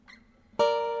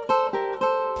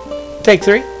Take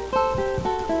 3.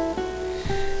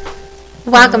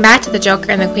 Welcome back to the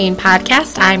Joker and the Queen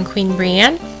podcast. I'm Queen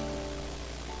Brienne.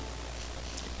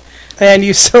 And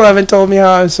you still haven't told me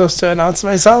how I'm supposed to announce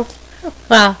myself?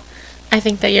 Well, I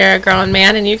think that you're a grown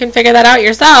man and you can figure that out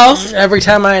yourself. Every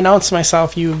time I announce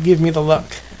myself, you give me the look.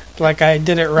 Like I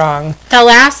did it wrong.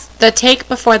 The take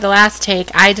before the last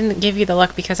take, I didn't give you the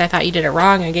look because I thought you did it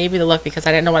wrong. I gave you the look because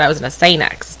I didn't know what I was going to say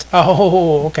next.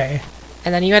 Oh, okay.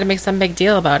 And then you had to make some big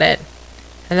deal about it.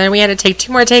 And then we had to take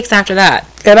 2 more takes after that.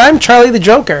 And I'm Charlie the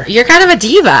Joker. You're kind of a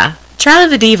diva. Charlie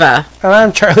the Diva. And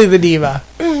I'm Charlie the Diva.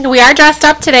 We are dressed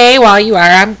up today. Well, you are.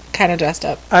 I'm kind of dressed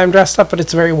up. I'm dressed up, but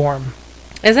it's very warm.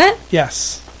 Is it?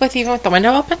 Yes. Even with the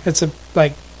window open? It's a,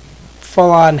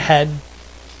 full-on head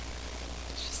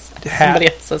hat. Somebody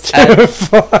else's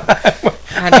head.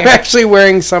 I'm actually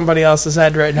wearing somebody else's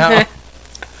head right now.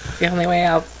 The only way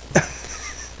I'll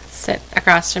sit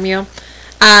across from you.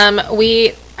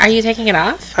 Are you taking it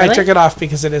off? Really? I took it off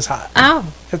because it is hot.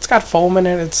 Oh. It's got foam in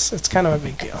it. It's kind of a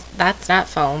big deal. That's not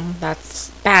foam.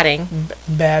 That's batting.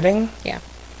 Batting? Yeah.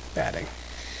 Batting.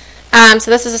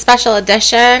 So this is a special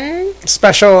edition.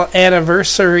 Special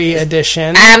anniversary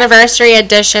edition. Anniversary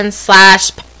edition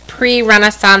 /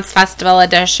 pre-Renaissance Festival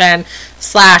edition /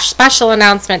 special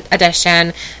announcement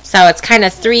edition. So it's kind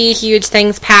of 3 huge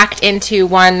things packed into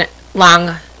one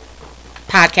long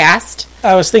podcast.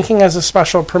 I was thinking as a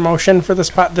special promotion for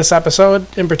this episode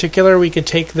in particular, we could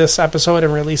take this episode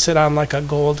and release it on like a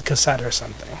gold cassette or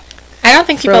something. I don't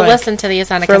think people listen to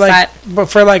these on a cassette. But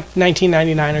for like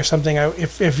 $19.99 or something,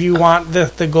 if you want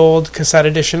the gold cassette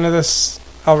edition of this,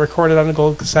 I'll record it on a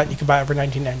gold cassette. You can buy it for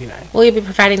 $19.99. Will you be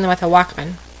providing them with a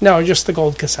Walkman? No, just the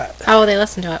gold cassette. How will they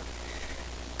listen to it?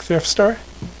 Thrift store.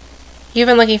 You've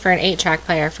been looking for an 8-track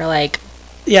player for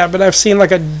Yeah, but I've seen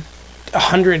like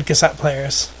 100 cassette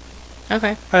players.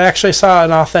 Okay. I actually saw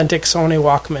an authentic Sony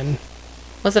Walkman.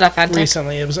 Was it authentic?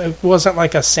 Recently. It wasn't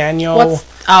like a Sanyo.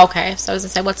 Okay. So I was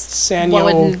going to say, Sanyo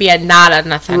what would be not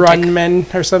an authentic? Runman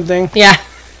or something? Yeah.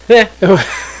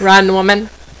 Run woman.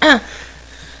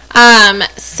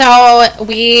 So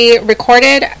we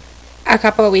recorded a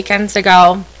couple of weekends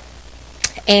ago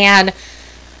and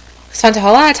spent a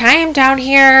whole lot of time down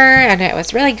here, and it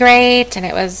was really great, and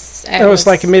it was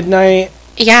like midnight.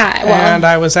 Yeah. Well, and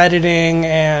I was editing,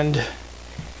 and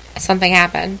something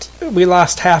happened. We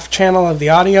lost half channel of the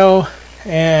audio,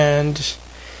 and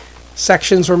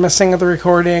sections were missing of the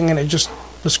recording, and it just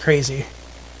was crazy.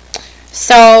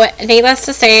 So, needless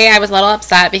to say, I was a little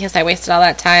upset because I wasted all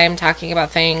that time talking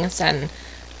about things and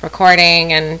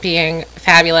recording and being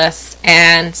fabulous,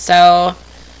 and so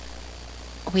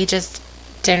we just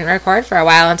didn't record for a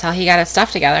while until he got his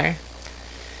stuff together.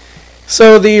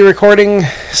 So the recording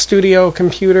studio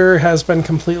computer has been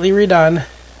completely redone,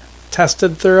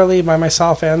 tested thoroughly by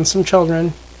myself and some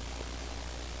children.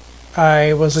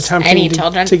 I was attempting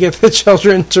to get the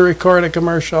children to record a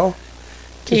commercial.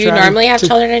 Do you normally have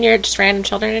just random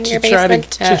children in your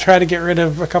basement? To try to get rid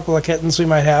of a couple of kittens we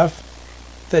might have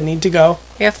that need to go.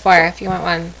 We have 4. If you want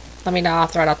one, let me know. I'll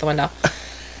throw it out the window.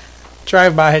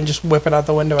 Drive by and just whip it out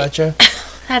the window at you.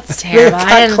 That's terrible. They've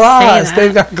got claws.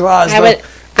 They've got claws.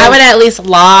 I would at least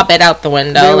lob it out the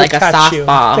window like a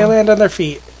softball. They land on their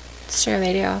feet. Sure,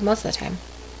 they do. Most of the time.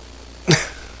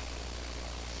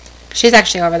 She's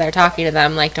actually over there talking to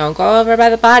them, like, don't go over by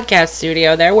the podcast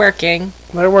studio. They're working.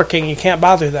 They're working. You can't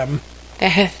bother them.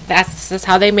 This is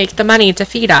how they make the money to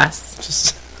feed us.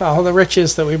 Just all the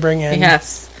riches that we bring in.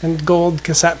 Yes. And gold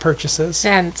cassette purchases.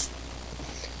 And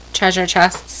treasure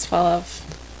chests full of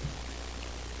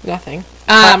nothing.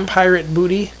 Pirate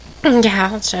booty. Yeah,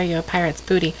 I'll show you a pirate's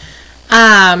booty.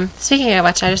 Speaking of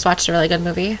which, I just watched a really good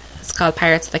movie. It's called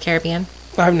Pirates of the Caribbean.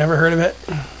 I've never heard of it.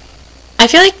 I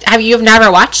feel like you've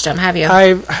never watched them, have you?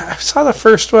 I saw the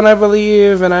first one, I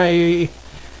believe, and I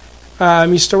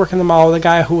used to work in the mall with a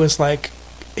guy who was like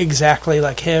exactly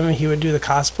like him. He would do the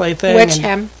cosplay thing. Which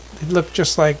him? He looked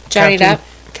just like Johnny Depp.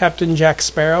 Captain Jack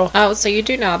Sparrow. Oh, so you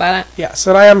do know about it? Yes,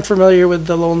 and I am familiar with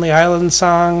the Lonely Island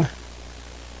song.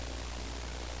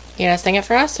 You gonna sing it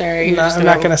for us, or are you I'm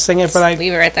not gonna sing it, but I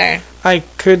leave it right there. I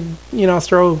could,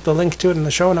 throw the link to it in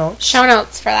the show notes. Show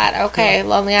notes for that. Okay, yeah.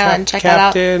 Lonely Island. Check that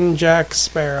out. Captain Jack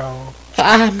Sparrow.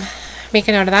 Make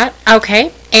a note of that.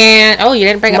 Okay, and you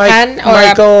didn't bring a pen or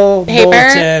Michael a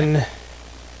paper?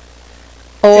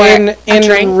 Bolton.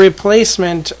 Or in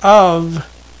replacement of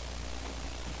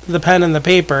the pen and the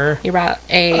paper, you brought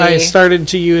I started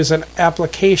to use an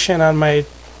application on my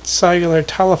cellular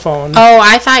telephone. Oh,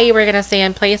 I thought you were going to say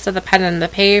in place of the pen and the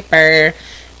paper,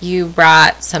 you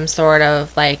brought some sort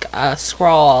of like a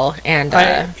scroll and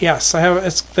yes, I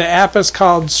have. The app is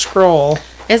called Scroll.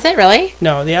 Is it really?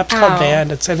 No, the app's called Oh.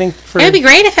 Band. It's, I think, for It would be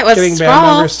great if it was getting Scroll. band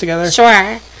members together.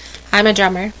 Sure. I'm a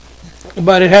drummer.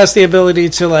 But it has the ability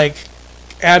to, like,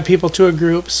 add people to a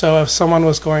group. So if someone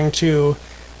was going to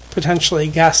potentially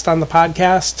guest on the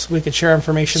podcast, we could share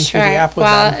information through the app with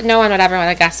them. No one would ever want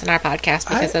to guest on our podcast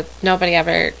because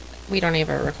we don't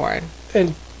even record.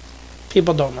 And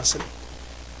people don't listen.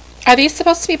 Are these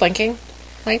supposed to be blinking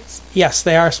lights? Yes,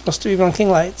 they are supposed to be blinking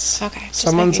lights. Okay. just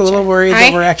Someone's a making little sure. worried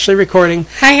that we're actually recording.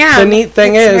 I am. The neat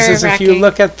thing It's is if you nerve-wracking.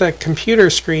 look at the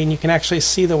computer screen, you can actually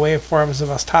see the waveforms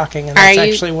of us talking, and Are that's you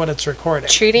actually what it's recording.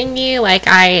 treating me like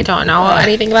I don't know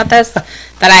anything about this, that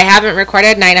I haven't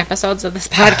recorded 9 episodes of this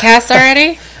podcast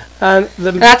already.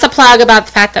 That's a plug about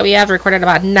the fact that we have recorded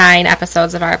about 9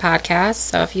 episodes of our podcast.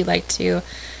 So if you'd like to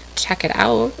check it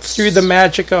out, Through the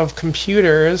magic of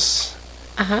computers,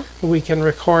 we can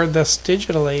record this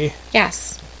digitally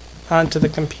yes. onto the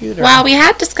computer. Well, we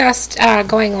had discussed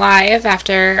going live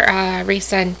after a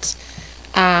recent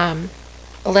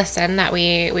listen that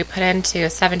we put into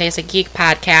 7 Days a Geek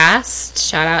podcast.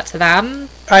 Shout out to them.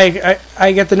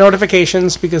 I get the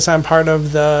notifications because I'm part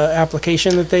of the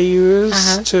application that they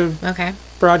use to Okay.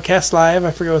 broadcast live.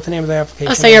 I forget what the name of the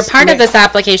application Oh, so you're is. part of this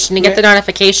application. You get the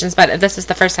notifications, but this is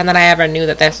the first time that I ever knew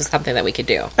that this was something that we could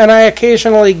do. And I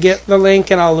occasionally get the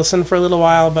link and I'll listen for a little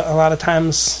while, but a lot of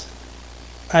times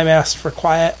I'm asked for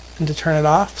quiet and to turn it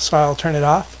off, so I'll turn it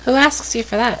off. Who asks you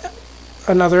for that?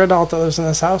 Another adult that lives in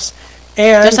this house.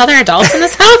 And There's other adults in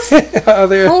this house?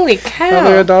 other Holy cow.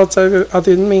 other adults other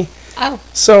than me. Oh.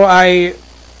 So I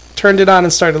turned it on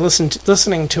and started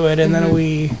listening to it, and then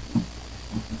we,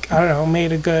 I don't know,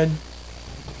 made a good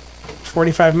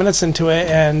 45 minutes into it,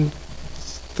 and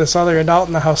this other adult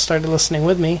in the house started listening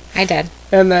with me. I did.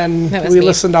 And then That was we me.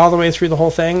 listened all the way through the whole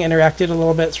thing, interacted a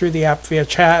little bit through the app via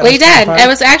chat. We was kinda did. fun. It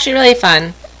was actually really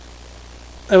fun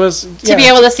It was to be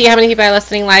able to see how many people are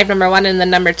listening live, number one, and then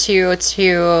number two,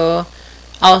 to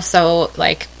also,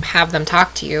 like, have them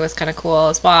talk to you is kind of cool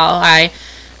as well. I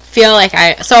feel like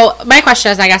so my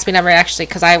question is, I guess we never actually,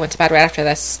 because I went to bed right after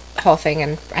this whole thing,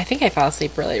 and I think I fell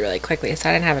asleep really, really quickly, so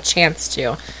I didn't have a chance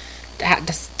to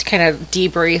just kind of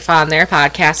debrief on their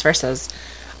podcast versus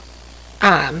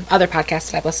other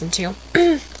podcasts that I've listened to.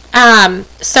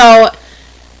 So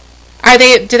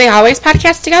do they always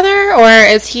podcast together, or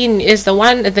is the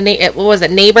one what was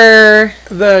it, Neighbor?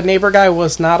 The neighbor guy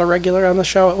was not a regular on the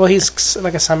show. Well, he's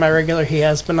like a semi-regular. He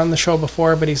has been on the show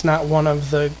before, but he's not one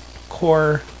of the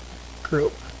core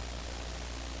group.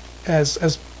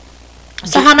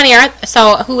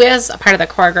 So who is a part of the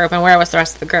core group, and where was the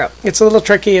rest of the group? It's a little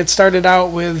tricky. It started out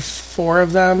with 4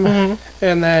 of them,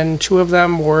 and then 2 of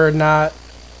them were not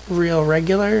real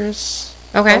regulars.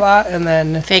 Okay. A lot, and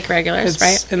then Fake regulars,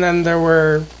 right? And then there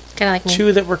were Kind of like me.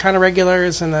 2 that were kind of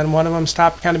regulars, and then one of them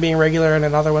stopped kind of being regular, and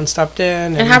another one stepped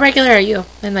in. And how regular are you,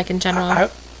 in general?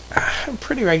 I'm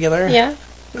pretty regular. Yeah,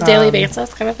 daily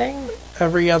basis kind of thing.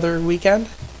 Every other weekend.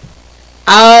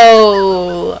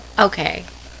 Oh, okay.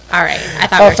 All right. I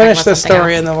thought we I'll were talking finish about this something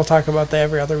story else. and then we'll talk about the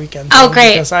every other weekend. Oh, thing,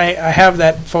 great. Because I have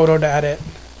that photo to edit.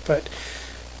 But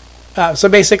so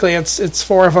basically, it's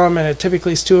 4 of them, and it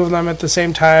typically is 2 of them at the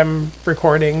same time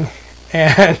recording,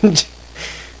 and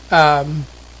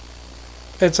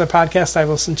it's a podcast I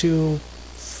listened to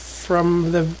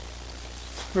from the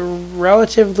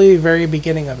relatively very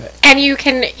beginning of it. And you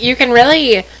can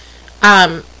really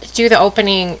do the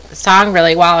opening song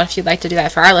really well if you'd like to do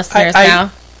that for our listeners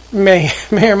now. May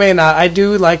or may not. I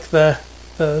do like the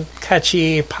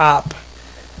catchy pop.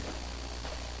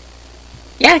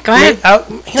 Yeah, go ahead.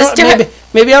 Just do it.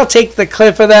 Maybe I'll take the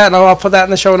clip of that and I'll put that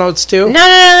in the show notes too. No.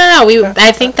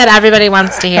 I think that everybody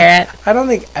wants to hear it. I don't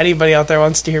think anybody out there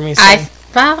wants to hear me sing.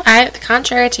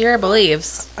 Contrary to your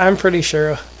beliefs. I'm pretty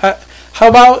sure. How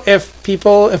about if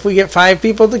we get 5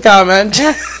 people to comment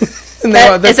and they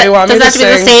want me to sing? Does that have to be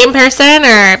the same person,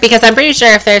 or because I'm pretty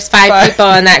sure if there's 5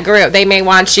 people in that group, they may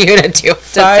want you to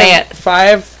say it.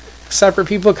 5 separate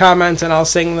people comment, and I'll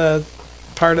sing the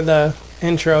part of the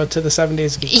intro to the 7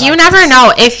 Days of Geek podcast. You never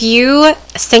know. If you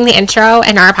sing the intro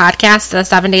in our podcast, the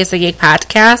 7 Days of Geek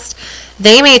podcast,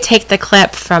 they may take the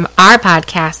clip from our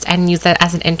podcast and use it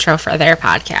as an intro for their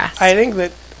podcast. I think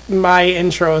that my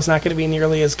intro is not going to be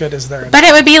nearly as good as their intro. But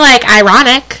it would be, like,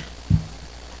 ironic.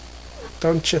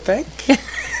 Don't you think?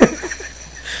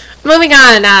 Moving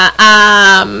on.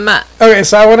 Okay,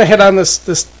 so I want to hit on this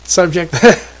subject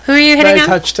Who are you that hitting I on?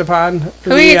 touched upon.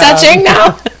 Who are you touching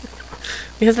now?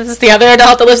 Because this is the other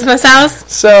adult that lives in this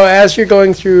house? So as you're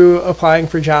going through applying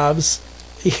for jobs,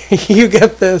 you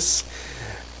get this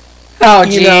Oh,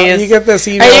 email. jeez. You get this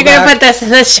email. Are you going to back. put this in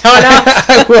the show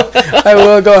notes? I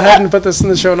will go ahead and put this in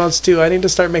the show notes too. I need to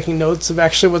start making notes of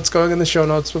actually what's going in the show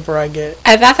notes before I get.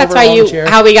 I thought that's why overwhelmed here.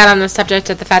 how we got on the subject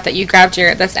of the fact that you grabbed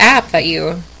this app that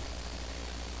you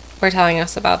were telling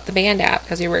us about, the band app,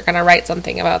 because you were going to write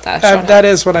something about that. That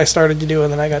is what I started to do,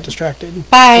 and then I got distracted.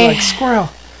 Bye. I'm like, squirrel.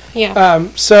 Yeah.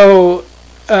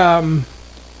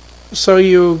 So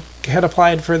you had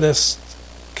applied for this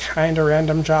kind of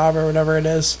random job or whatever it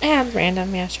is. Yeah,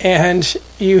 random, yeah, sure. And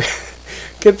you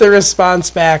get the response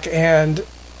back, and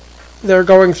they're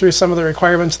going through some of the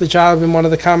requirements of the job, and one of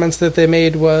the comments that they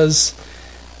made was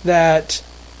that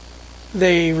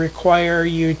they require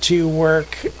you to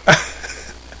work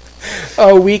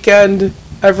a weekend,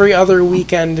 every other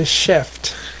weekend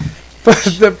shift. But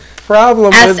the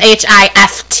problem with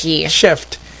SHIFT.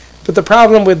 shift. But the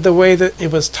problem with the way that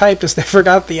it was typed is they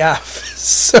forgot the F.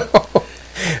 So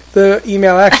the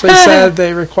email actually said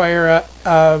they require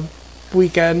a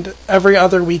weekend, every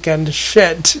other weekend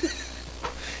shit.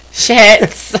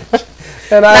 Shits.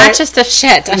 And Not just a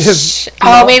shit.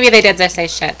 No. Maybe they did say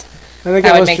shit. I think That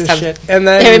it would was make just sense. shit. And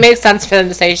then It would make sense for them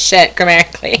to say shit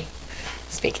grammatically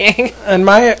speaking. and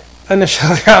my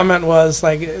initial comment was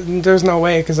like, "There's no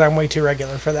way," because I'm way too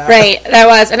regular for that. Right, that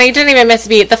was, and I didn't even miss a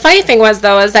beat. The funny thing was,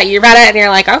 though, is that you read it and you're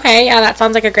like, okay, yeah, that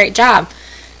sounds like a great job.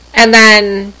 And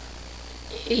then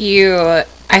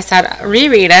I said,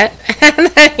 reread it, and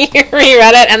then you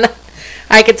reread it, and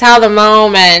I could tell the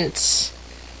moment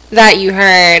that you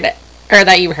heard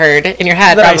in your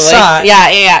head, That I probably. saw it.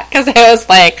 Yeah, because it was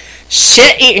like,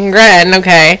 shit, eat and grin,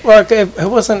 okay. Well, it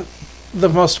wasn't the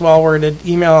most well-worded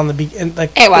email in in the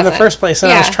wasn't. first place,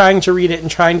 and I was Yeah. trying to read it and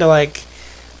trying to I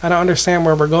don't understand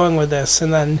where we're going with this,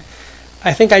 and then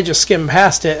I think I just skimmed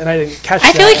past it and I didn't catch it.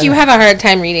 I feel like you have a hard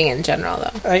time reading in general,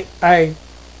 though. I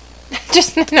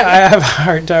Just, no. I have a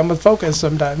hard time with focus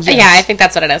sometimes. Yes. Yeah, I think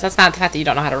that's what it is. That's not the fact that you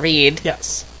don't know how to read.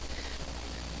 Yes.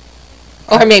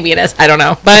 Or maybe it is. I don't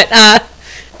know. But,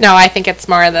 no, I think it's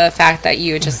more the fact that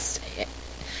you just...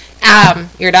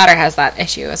 your daughter has that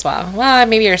issue as well. Well,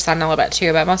 maybe your son a little bit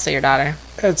too, but mostly your daughter.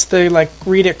 It's the,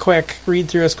 read it quick, read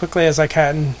through as quickly as I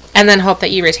can. And then hope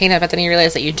that you retain it, but then you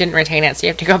realize that you didn't retain it, so you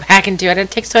have to go back and do it.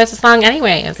 It takes twice as long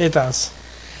anyways. It does.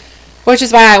 Which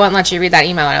is why I wouldn't let you read that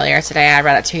email earlier today. I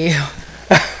read it to you.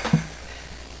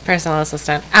 Personal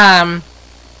assistant.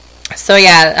 So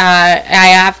yeah, I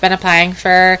have been applying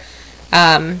for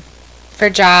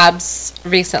jobs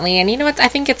recently, and you know what? I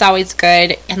think it's always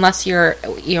good, unless you're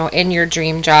in your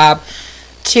dream job,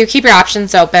 to keep your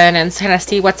options open and kind of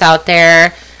see what's out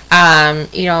there.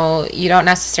 You don't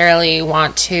necessarily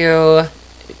want to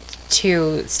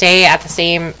stay at the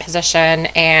same position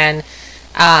and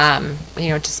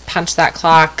just punch that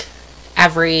clock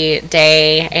every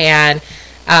day and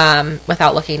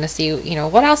without looking to see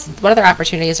what other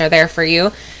opportunities are there for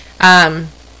you.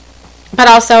 But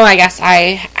also, I guess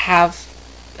I have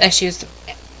issues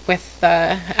with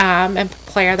the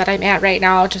employer that I'm at right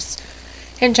now, just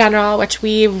in general, which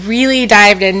we really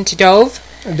dove into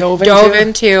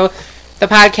the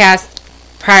podcast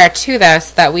prior to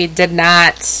this that we did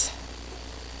not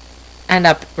end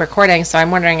up recording. So I'm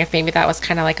wondering if maybe that was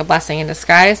kind of like a blessing in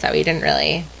disguise that we didn't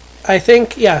really. I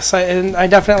think, yes, and I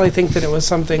definitely think that it was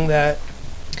something that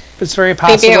it's very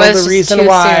possible. Maybe it was the just reason too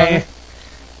why soon.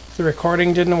 the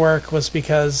recording didn't work was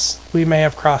because we may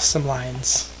have crossed some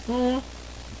lines. I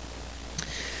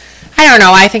don't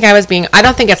know. I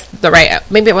don't think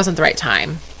it's maybe it wasn't the right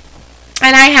time.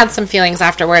 And I had some feelings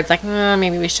afterwards, like,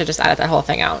 maybe we should just edit that whole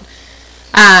thing out.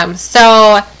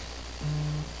 So,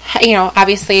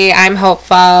 obviously I'm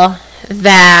hopeful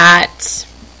that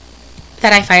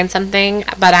I find something,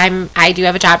 but I do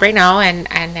have a job right now, and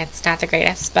it's not the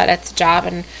greatest, but it's a job,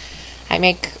 and I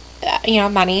make,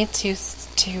 money to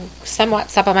somewhat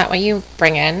supplement what you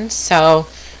bring in. So,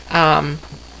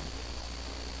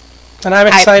 And I'm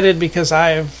excited because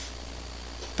I've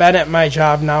been at my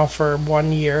job now for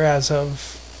 1 year as of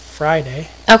Friday.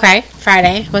 Okay,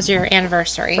 Friday was your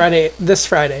anniversary. This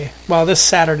Friday. Well, this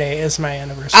Saturday is my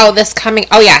anniversary. Oh,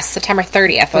 yes, September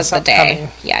 30th was the day.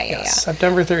 Upcoming. Yeah. Yes,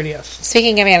 September 30th.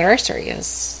 Speaking of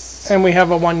anniversaries. And we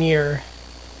have a 1 year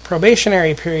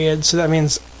probationary period, so that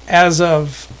means as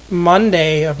of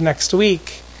Monday of next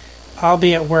week, I'll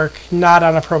be at work not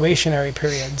on a probationary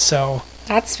period, so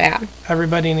That's fab.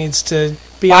 everybody needs to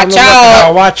be Watch on the out.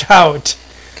 lookout. Watch out.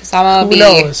 Because I'm going to Who be...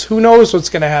 knows? Who knows what's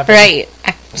going to happen? Right.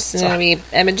 I'm just going to be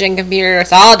imaging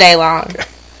computers all day long.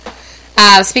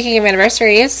 Speaking of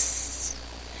anniversaries,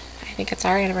 I think it's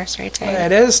our anniversary today.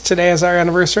 It is. Today is our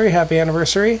anniversary. Happy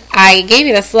anniversary. I gave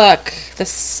you this look.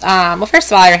 Well, first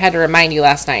of all, I had to remind you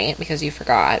last night because you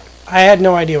forgot. I had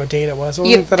no idea what date it was. It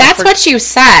wasn't that That's what you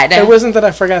said. It wasn't that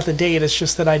I forgot the date. It's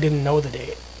just that I didn't know the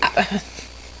date.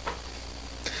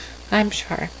 I'm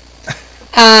sure.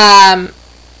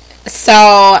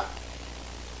 So,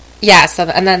 yeah,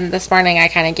 and then this morning I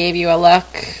kind of gave you a look.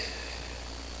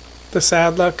 The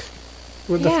sad look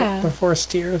with Yeah. the forced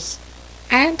tears.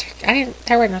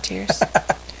 There were no tears.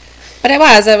 But it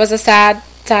was a sad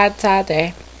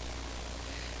day.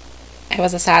 It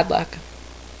was a sad look.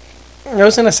 It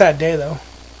wasn't a sad day, though.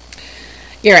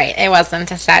 You're right. It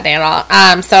wasn't a sad day at all.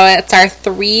 So it's our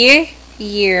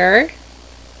 3-year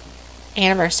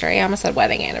anniversary. I almost said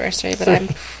wedding anniversary, but I'm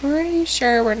pretty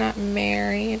sure we're not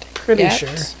married. Pretty yet. sure.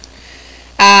 It's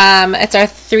our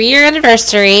 3-year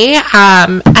anniversary.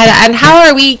 And how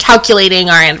are we calculating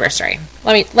our anniversary?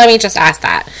 Let me just ask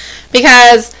that,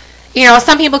 because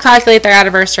some people calculate their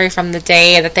anniversary from the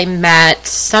day that they met.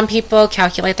 Some people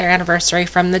calculate their anniversary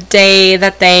from the day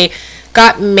that they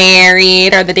got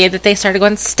married or the day that they started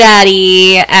going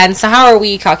steady. And so how are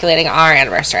we calculating our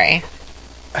anniversary?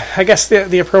 I guess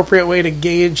the appropriate way to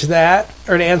gauge that,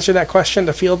 or to answer that question,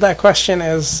 to field that question,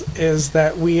 is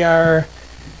that we are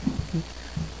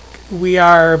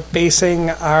basing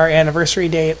our anniversary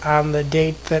date on the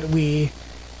date that we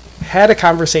had a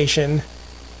conversation,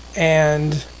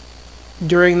 and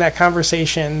during that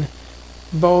conversation,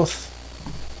 both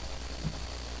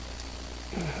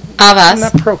of us,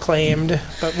 not proclaimed,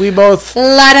 but we both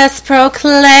let us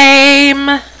proclaim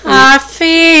our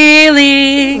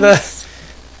feelings.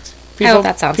 I hope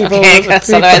that sounds okay, because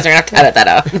otherwise we're going to have to edit that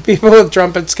out. People with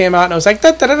trumpets came out, and it was like,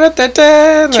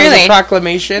 da-da-da-da-da-da, and there was a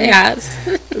proclamation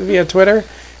via Twitter.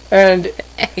 And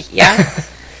yeah.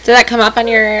 Did that come up on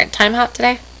your Time Hop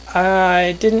today?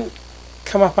 It didn't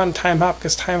come up on Time Hop,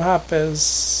 because Time Hop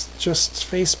is just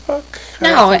Facebook.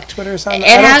 No, Twitter's on there.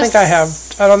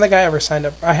 I don't think I ever signed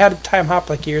up. I had Time Hop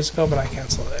like years ago, but I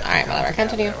canceled it. All right, whatever.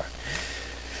 Continue.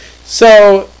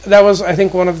 So that was, I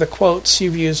think, one of the quotes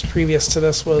you've used previous to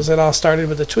this was, it all started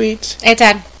with a tweet. It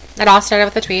did. It all started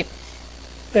with a tweet.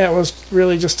 Yeah, it was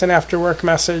really just an after-work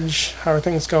message. How are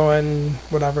things going?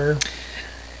 Whatever.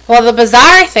 Well, the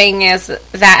bizarre thing is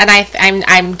that, and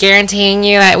I'm guaranteeing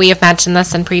you that we have mentioned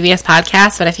this in previous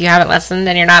podcasts, but if you haven't listened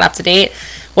and you're not up to date,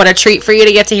 what a treat for you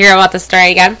to get to hear about the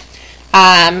story again.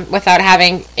 Without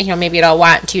having, maybe you don't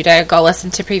want you to go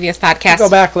listen to previous podcasts. Go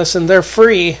back, listen. They're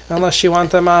free unless you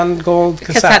want them on gold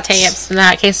cassette tapes. In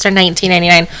that case, they're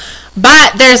 $19.99.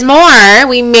 But there's more.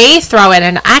 We may throw in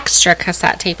an extra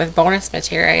cassette tape with bonus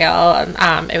material.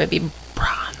 It would be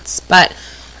bronze, but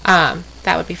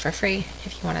that would be for free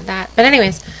if you wanted that. But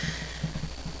anyways,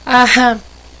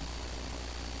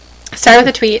 start with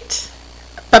a tweet.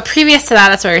 But previous to that,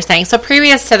 that's what you're saying. So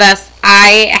previous to this,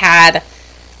 I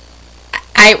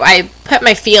put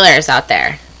my feelers out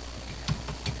there.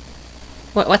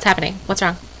 What's happening? What's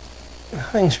wrong?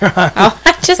 Nothing's wrong. Oh,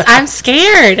 I'm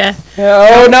scared.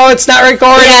 Oh, no, it's not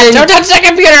recording. Yeah, don't touch the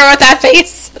computer with that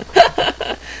face.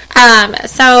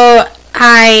 So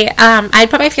I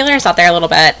put my feelers out there a little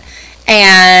bit,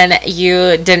 and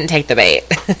you didn't take the bait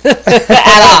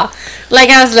at all. Like,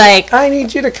 I was like, I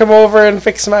need you to come over and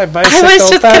fix my bicycle pedal. I was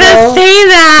just going to say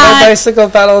that. My bicycle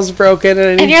pedal's broken,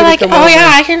 and you're like, oh,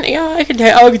 yeah, I can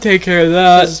take care of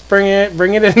that. Just bring it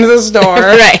into the store.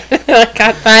 Right. I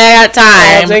got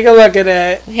time. I'll take a look at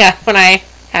it. Yeah, when I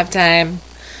have time.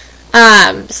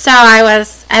 So I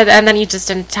was, and then you just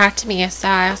didn't talk to me, so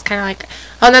I was kind of like,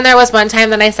 oh, and then there was one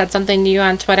time that I said something to you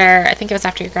on Twitter, I think it was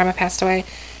after your grandma passed away,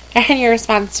 and your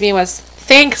response to me was,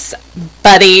 thanks,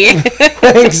 buddy.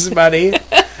 Thanks, buddy.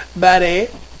 Buddy.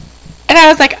 And I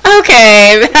was like,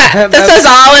 okay, this is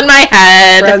all in my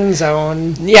head. Friend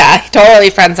zone. Yeah, he totally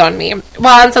friend zoned me.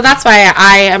 Well, and so that's why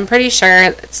I am pretty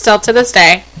sure, still to this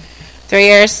day, 3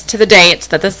 years to the date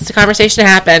that this conversation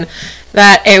happened,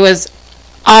 that it was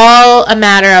all a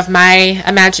matter of my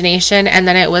imagination, and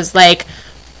then it was like,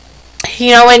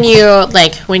 when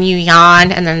you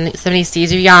yawn and then somebody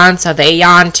sees you yawn, so they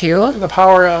yawn too. The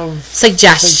power of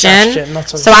suggestion.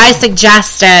 So I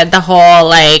suggested the whole,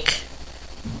 like,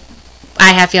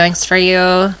 I have feelings for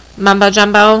you mumbo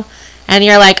jumbo, and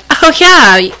you're like, oh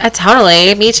yeah,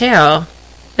 totally, me too.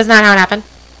 Isn't that how it happened?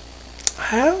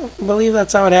 I don't believe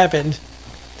that's how it happened.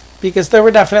 Because there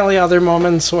were definitely other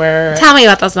moments where... Tell me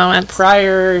about those moments.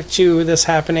 Prior to this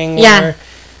happening, where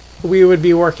we would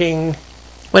be working...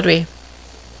 Would we?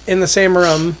 In the same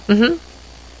room. Mm-hmm.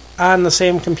 On the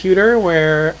same computer,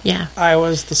 where I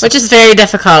was the... Which is very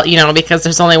difficult, because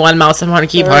there's only one mouse and one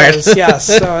keyboard. Yes,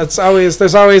 so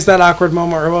there's always that awkward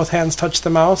moment where both hands touch the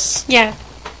mouse. Yeah.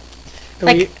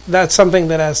 That's something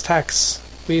that as techs,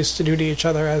 we used to do to each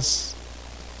other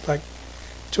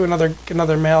to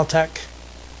another male tech.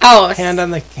 Oh, hand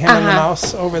on the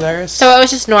mouse over there. So it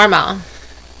was just normal.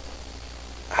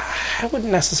 I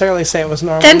wouldn't necessarily say it was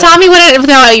normal. Then tell me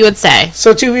what you would say.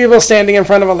 So 2 people standing in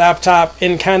front of a laptop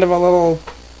in kind of a little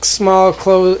small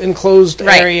enclosed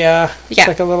area. It's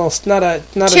like a little not a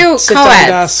sit down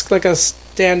desk, like a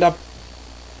stand up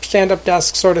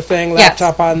desk sort of thing.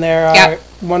 Laptop on there.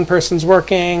 One person's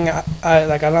working,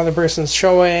 like another person's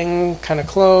showing, kind of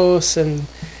close, and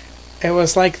it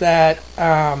was like that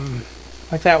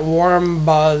warm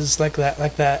buzz, like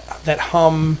that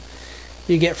hum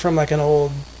you get from like an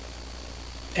old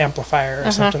amplifier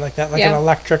or something like that, like an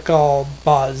electrical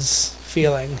buzz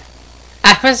feeling.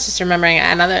 I was just remembering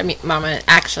another moment,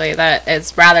 actually, that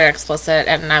is rather explicit,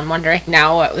 and I'm wondering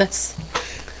now what this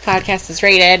podcast is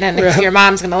rated, and if your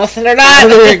mom's going to listen or not.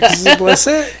 Rather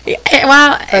explicit?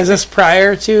 Well... Is this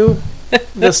prior to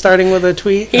the starting with a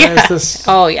tweet? Yeah.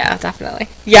 Oh, yeah, definitely.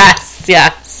 Yes.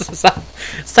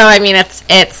 So, I mean,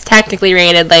 it's technically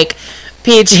rated, like,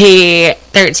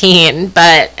 PG-13,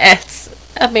 but it's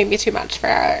maybe too much for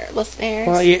our listeners.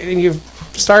 Well, you've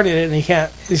started it, and you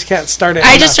can't start it.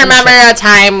 I just remember a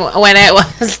time when it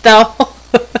was though,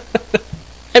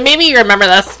 and maybe you remember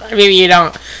this, maybe you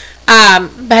don't.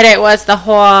 But it was the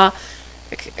whole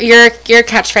your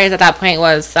catchphrase at that point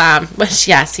was, which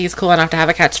yes, he's cool enough to have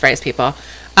a catchphrase. People,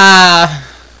 I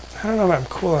don't know if I'm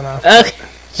cool enough. Okay,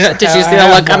 did you see the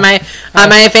look on my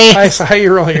face? I saw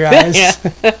you roll your eyes. Yeah,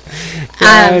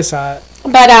 I saw it.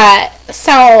 But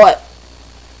so.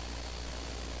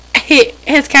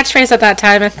 His catchphrase at that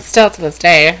time, and still to this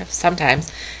day, sometimes,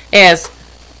 is,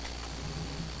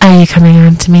 "Are you coming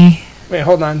on to me?" Wait,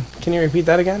 hold on. Can you repeat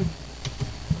that again?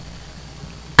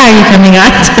 Are you coming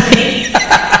on to me?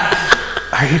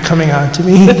 Are you coming on to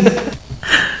me?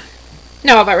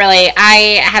 No, but really,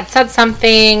 I had said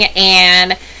something,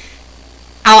 and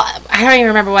I don't even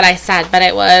remember what I said, but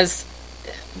it was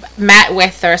met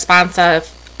with the response of,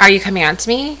 "Are you coming on to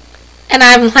me?" And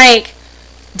I'm like...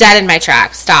 dead in my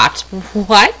tracks. Stopped.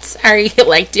 What are you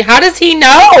like? How does he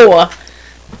know?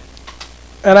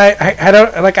 And I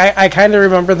don't like. I kind of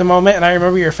remember the moment, and I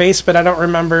remember your face, but I don't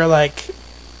remember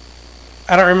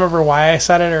why I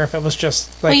said it, or if it was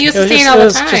just like. Well, you used to say it all the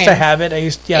time. It was just a habit. I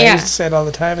used to say it all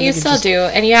the time. You still do,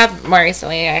 and you have more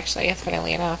recently, actually,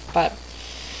 funnily enough. But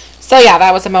so yeah,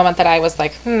 that was a moment that I was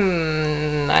like,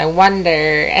 I wonder.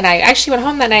 And I actually went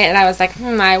home that night, and I was like,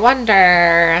 I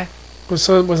wonder.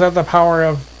 So was that the power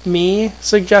of me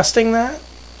suggesting that?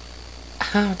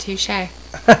 Oh, touche.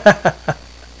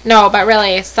 No, but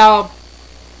really, so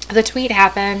the tweet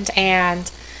happened and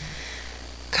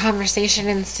conversation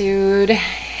ensued,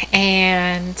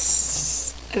 and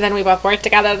then we both worked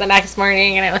together the next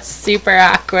morning, and it was super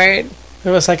awkward. It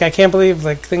was like, I can't believe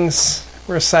like things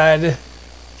were said.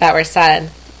 That were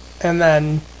said. And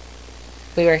then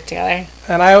we worked together.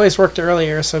 And I always worked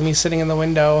earlier, so me sitting in the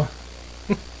window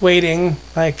waiting,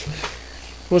 like,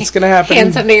 what's gonna happen?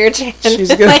 Hands under your chin. She's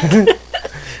gonna like,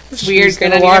 weird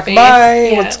grin on walk your face. by.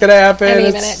 Yeah. What's gonna happen?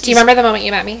 Any minute. Do you remember the moment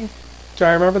you met me? Do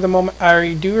I remember the moment?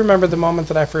 I do remember the moment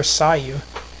that I first saw you.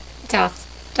 Tell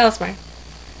us more.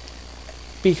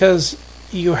 Because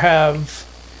you have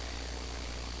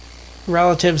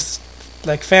relatives,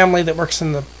 like family that works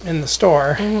in the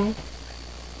store. Mm-hmm.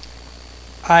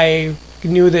 I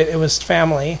knew that it was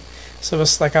family. So it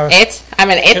was like I was... It? I'm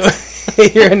an it.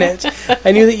 You're an it.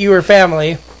 I knew that you were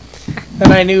family.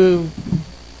 And I knew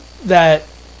that...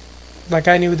 Like,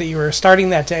 I knew that you were starting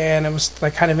that day, and I was,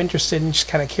 like, kind of interested and just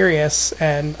kind of curious.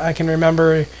 And I can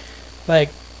remember,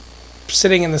 like,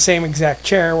 sitting in the same exact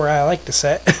chair where I like to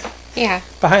sit. Yeah.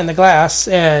 Behind the glass.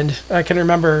 And I can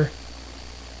remember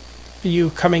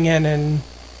you coming in and,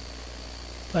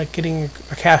 like, getting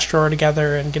a cash drawer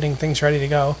together and getting things ready to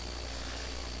go.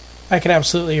 I can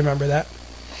absolutely remember that.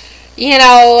 You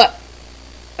know,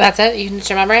 that's it? You can just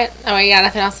remember it? Oh, you got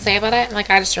nothing else to say about it? Like,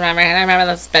 I just remember it. I remember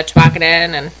this bitch walking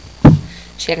in, and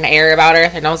she had an air about her,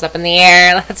 her nose up in the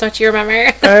air. That's what you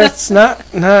remember? It's not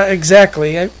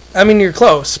exactly. I mean, you're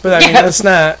close, but I mean, that's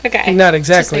not, okay. Not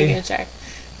exactly. Just making sure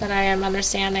that I am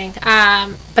understanding.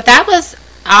 But that was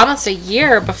almost a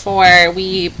year before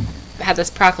we had this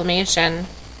proclamation.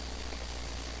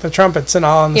 The trumpets and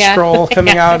all, and the scroll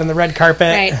coming out, and the red carpet.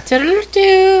 Right.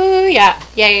 Yeah.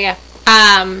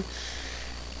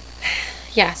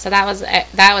 Yeah, so that was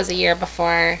a year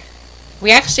before.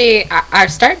 We actually, our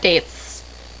start dates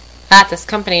at this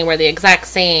company were the exact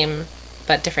same,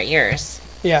 but different years.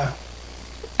 Yeah.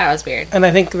 That was weird. And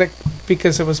I think that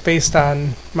because it was based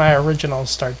on my original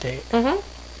start date. Mm-hmm.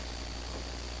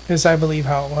 Is, I believe,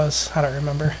 how it was. I don't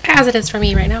remember. As it is for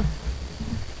me right now.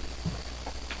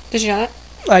 Did you know that?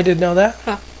 I did know that.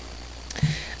 Oh.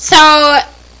 So,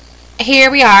 here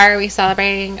we are. We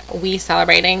celebrating. We be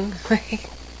celebrating.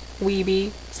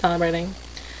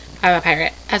 I'm a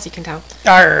pirate, as you can tell.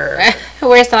 Arr.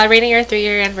 We're celebrating our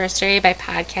 3-year anniversary by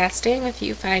podcasting with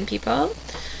you fine people.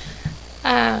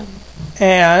 And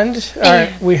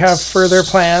we have further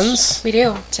plans. We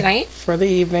do. Tonight? For the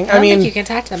evening. I mean, think you can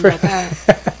talk to them about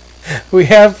that. We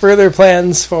have further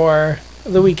plans for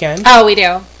the weekend. Oh, we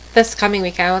do. This coming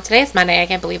weekend. Well, today's Monday. I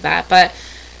can't believe that. But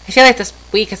I feel like this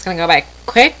week is going to go by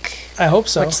quick. I hope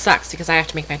so. Which sucks because I have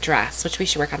to make my dress, which we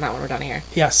should work on that when we're done here.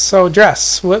 Yes. So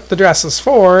dress. What the dress is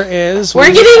for is...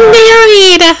 We're getting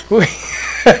married!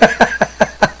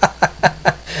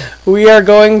 We are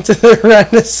going to the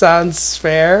Renaissance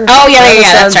Fair. Oh,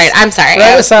 yeah, that's right. I'm sorry.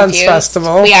 Renaissance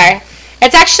Festival. We are.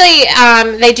 It's actually,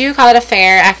 they do call it a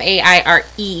fair,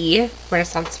 F-A-I-R-E,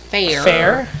 Renaissance Fair.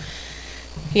 Fair?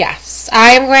 Yes.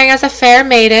 I am going as a fair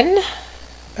maiden.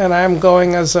 And I'm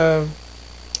going as a...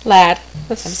 lad.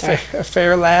 I'm sorry. A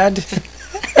fair lad.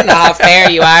 Not how fair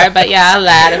you are, but yeah, a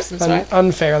lad of some sort.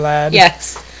 Unfair lad.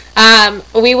 Yes.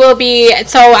 We will be...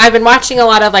 So I've been watching a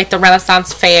lot of, like, the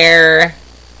Renaissance Fair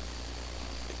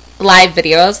live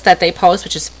videos that they post,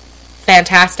 which is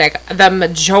fantastic. The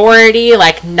majority,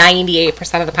 like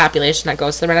 98% of the population that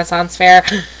goes to the Renaissance Fair...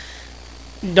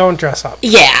 don't dress up.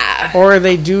 Yeah. Or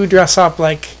they do dress up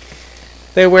like...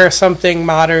 they wear something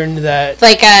modern that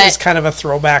like is kind of a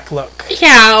throwback look.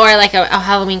 Yeah, or like a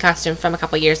Halloween costume from a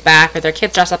couple years back, or their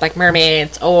kids dress up like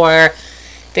mermaids, or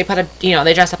they put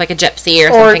they dress up like a gypsy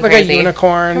or something like crazy. A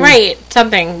unicorn. Right,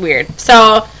 something weird.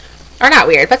 So, or not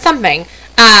weird, but something.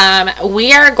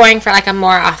 We are going for like a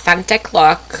more authentic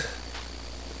look.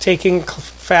 Taking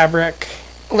fabric.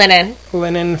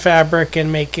 Linen fabric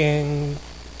and making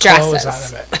dresses clothes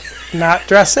out of it. Not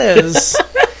dresses.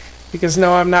 Because,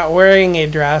 no, I'm not wearing a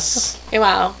dress.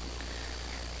 Well,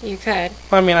 you could.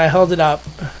 I mean, I held it up.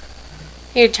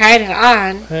 You tried it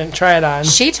on. I didn't try it on.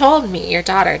 She told me, your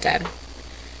daughter did.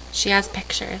 She has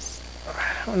pictures.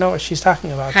 I don't know what she's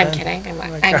talking about. I'm kidding.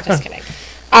 I'm just kidding.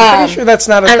 I'm pretty sure that's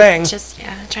not a thing. Just,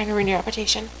 trying to ruin your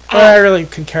reputation. Well, I really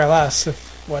could care less.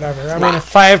 Whatever. I mean, if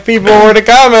 5 people were to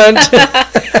comment.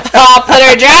 I'll put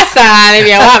her dress on if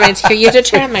you want me to. You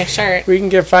determine my shirt. We can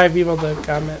get 5 people to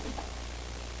comment.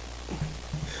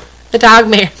 The dog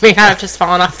may not have just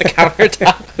fallen off the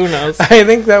countertop. Who knows? I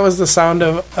think that was the sound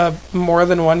of more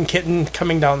than one kitten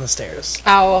coming down the stairs.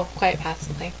 Oh, quite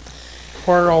possibly.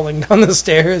 Or rolling down the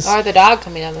stairs. Or the dog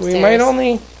coming down the stairs.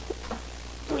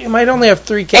 We might only have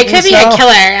 3 kittens. It could be a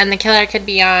killer, and the killer could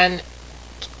be on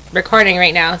recording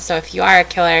right now. So if you are a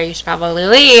killer, you should probably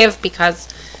leave because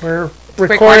we're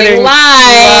recording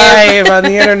live on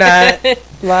the internet.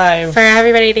 Live. For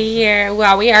everybody to hear.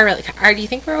 Well, we are really... Do you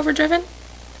think we're overdriven?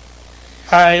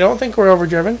 I don't think we're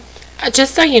overdriven.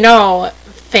 Just so you know,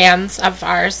 fans of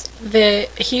ours,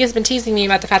 he has been teasing me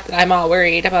about the fact that I'm all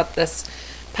worried about this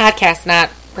podcast not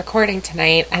recording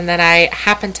tonight, and then I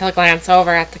happened to glance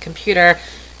over at the computer,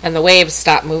 and the waves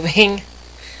stopped moving.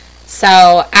 So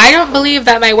I don't believe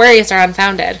that my worries are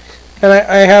unfounded. And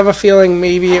I have a feeling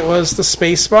maybe it was the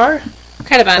space bar.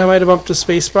 Could have been. I might have bumped a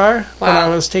space bar when I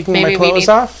was taking my clothes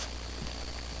off.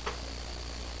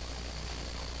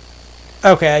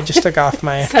 Okay, I just took off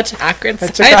my... Such awkward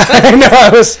silence. I know,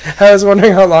 I was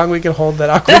wondering how long we could hold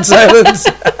that awkward silence.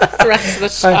 The rest of the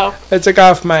show. I took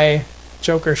off my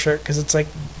Joker shirt because it's like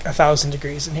 1,000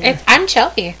 degrees in here. I'm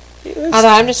chilly. Although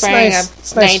I'm just wearing a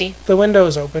 90. Nice. The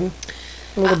window's open.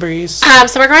 A little breeze.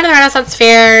 So we're going to the Renaissance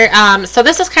Fair. So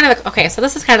this is kind of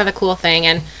the cool thing,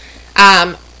 and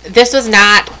this was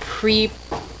not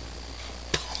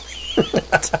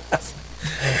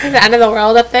the end of the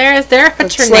world up there. Is there a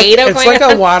tornado going on? It's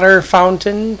like a water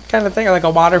fountain kind of thing, or like a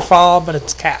waterfall, but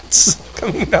it's cats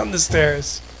coming down the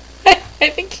stairs. I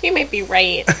think you might be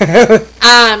right.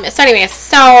 So anyway,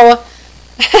 so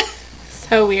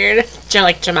weird. It's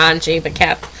like Jumanji, but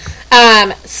cats.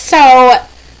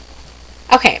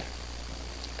 Okay.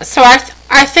 So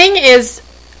our thing is,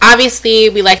 obviously,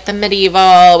 we like the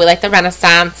medieval, we like the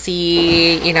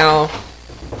Renaissance-y,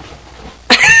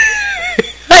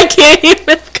 I can't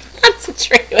even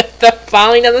concentrate with the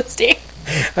falling down the stairs.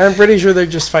 I'm pretty sure they're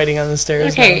just fighting on the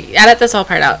stairs. Okay, edit this whole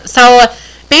part out. So,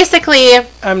 basically...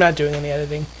 I'm not doing any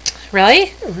editing.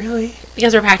 Really? Really?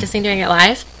 Because we're practicing doing it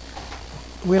live?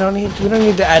 We don't need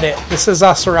to edit. This is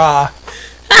us raw.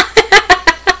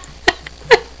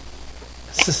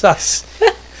 This is us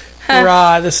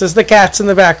raw. This is the cats in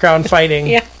the background fighting.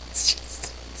 Yeah, it's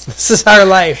just... This is our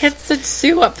life. It's a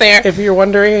zoo up there. If you're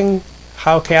wondering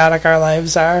how chaotic our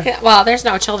lives are. Yeah, well, there's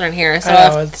no children here, so...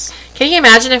 I know, can you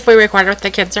imagine if we recorded with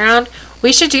the kids around?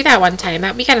 We should do that one time.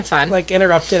 That'd be kind of fun. Like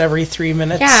interrupted every 3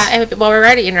 minutes. Yeah, well, we're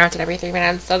already interrupted every 3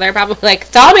 minutes, so they're probably like,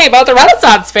 tell me about the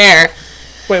Renaissance Fair.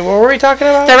 Wait, what were we talking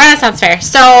about? The Renaissance Fair.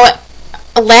 So,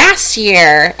 last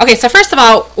year... Okay, so first of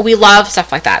all, we love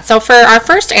stuff like that. So, for our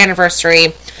first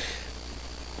anniversary,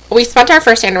 we spent our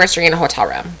first anniversary in a hotel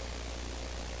room.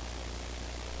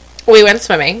 We went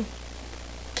swimming.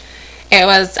 It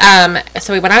was...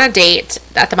 so, we went on a date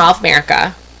at the Mall of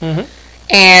America. Mm-hmm.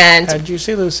 And... At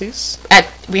Juicy Lucy's.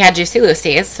 We had Juicy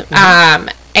Lucy's. Mm-hmm.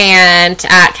 And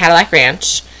at Cadillac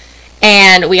Ranch.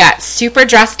 And we got super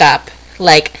dressed up.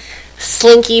 Like,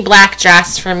 slinky black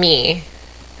dress for me.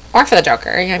 Or for the Joker.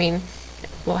 I mean,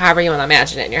 well, however you want to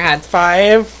imagine it in your head.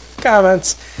 5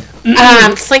 comments.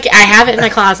 Slinky. I have it in my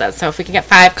closet, so if we can get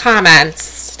 5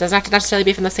 comments, it doesn't have to necessarily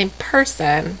be from the same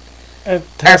person. Or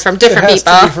from different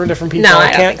people. To be from different people. No,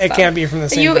 I don't think so. It can't be from the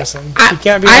same person. You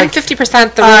can't be I'm like,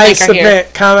 50% the I rulemaker submit, here.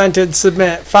 commented,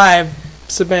 submit, 5,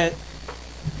 submit,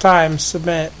 time,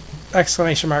 submit,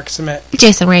 exclamation mark, submit.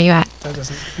 Jason, where are you at? That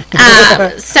doesn't.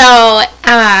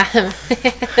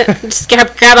 Just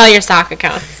grab all your stock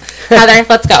accounts. Heather,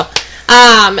 let's go.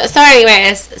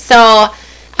 So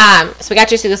we got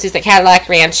Juicy Lucy's at Cadillac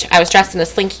Ranch. I was dressed in a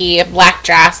slinky black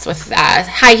dress with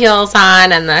high heels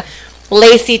on and the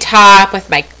lacy top with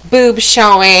my boobs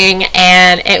showing,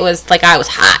 and it was like I was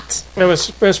hot. It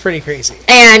was pretty crazy.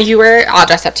 And you were all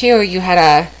dressed up too. You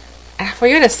had were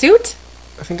you in a suit?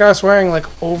 I think I was wearing like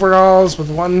overalls with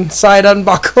one side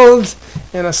unbuckled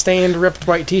and a stained, ripped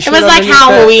white t-shirt. It was like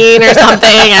Halloween or something.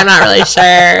 I'm not really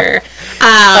sure.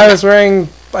 I was wearing,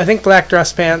 I think, black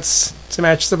dress pants to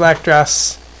match the black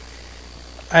dress.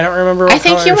 I don't remember what I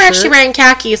think you were actually wearing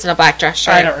khakis and a black dress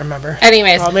shirt. I don't remember.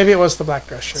 Anyways. Well, maybe it was the black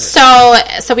dress shirt.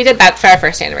 So we did that for our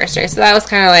first anniversary. So that was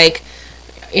kind of like,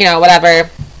 whatever.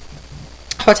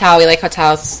 Hotel. We like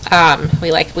hotels.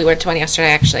 We went to one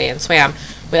yesterday, actually, and swam.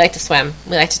 We like to swim.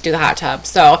 We like to do the hot tub.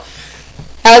 So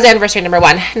that was anniversary number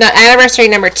 1. Now, anniversary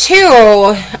number 2,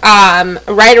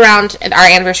 right around our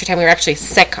anniversary time, we were actually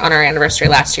sick on our anniversary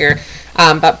last year.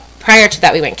 But prior to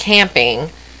that, we went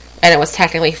camping. And it was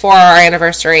technically for our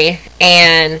anniversary.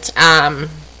 And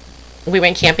we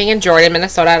went camping in Jordan,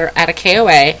 Minnesota at a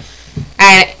KOA.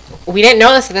 And we didn't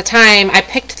know this at the time. I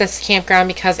picked this campground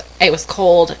because it was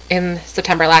cold in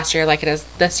September last year like it is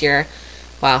this year.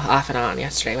 Well, off and on.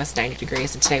 Yesterday was 90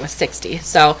 degrees and today was 60.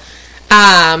 So,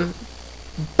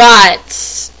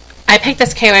 but I picked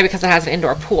this KOA because it has an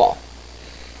indoor pool.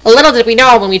 Little did we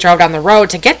know when we drove down the road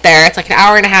to get there, it's like an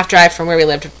hour and a half drive from where we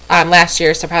lived last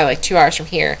year, so probably like 2 hours from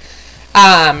here.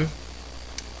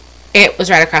 It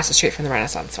was right across the street from the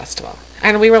Renaissance Festival.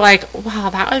 And we were like, wow,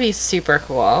 that would be super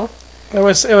cool. It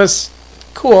was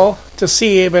cool to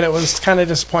see, but it was kind of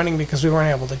disappointing because we weren't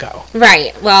able to go.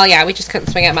 Right. Well, yeah, we just couldn't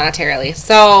swing it monetarily.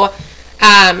 So,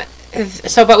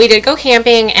 but we did go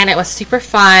camping, and it was super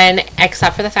fun,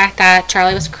 except for the fact that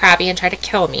Charlie was crabby and tried to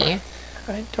kill me.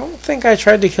 I don't think I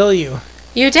tried to kill you.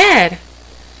 You did.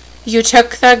 You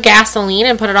took the gasoline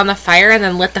and put it on the fire and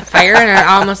then lit the fire, and it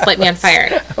almost lit me on fire.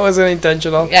 That wasn't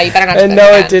intentional. Yeah, you better not. And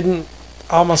no, it didn't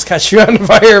almost catch you on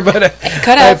fire, but it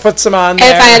could have. I put some on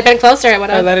there. If I had been closer, it would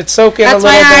have. I let it soak in a little bit.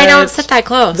 That's why I don't sit that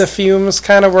close. The fumes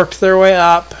kind of worked their way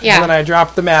up. Yeah. And then I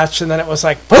dropped the match, and then it was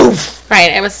like, poof!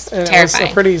 Right, it was terrifying. It was a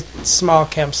pretty small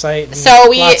campsite. And so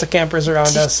lots of campers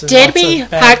around us. Did we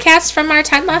podcast from our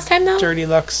tent last time, though? Dirty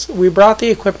looks. We brought the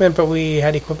equipment, but we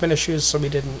had equipment issues, so we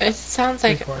didn't. It sounds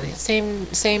like same,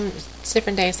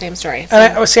 different day, same story.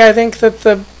 And I think that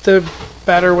the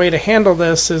better way to handle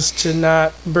this is to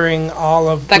not bring all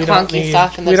of the clunky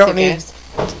stuff in the suitcase.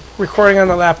 We don't need recording on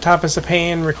the laptop is a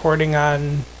pain. Recording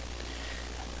on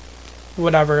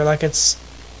whatever, like it's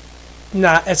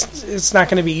not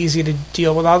going to be easy to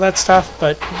deal with all that stuff.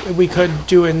 But we could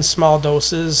do in small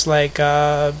doses, like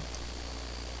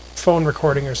phone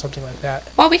recording or something like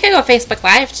that. Well, we could go Facebook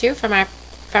Live too from our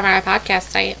podcast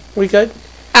site. We could.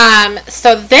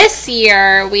 So this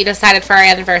year we decided for our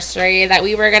anniversary that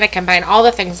we were going to combine all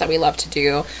the things that we love to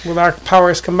do. With our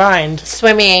powers combined.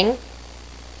 Swimming,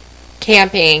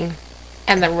 camping,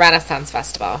 and the Renaissance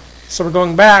Festival. So we're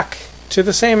going back to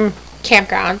the same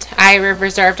campground. I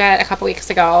reserved it a couple weeks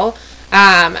ago.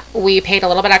 We paid a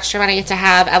little bit extra money to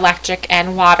have electric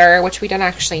and water, which we don't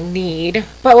actually need,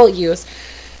 but we'll use.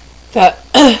 We'll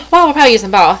probably use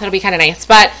them both. It'll be kind of nice,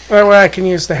 but... Well, I can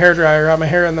use the hairdryer on my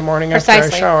hair in the morning after I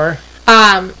shower.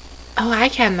 I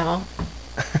can, though.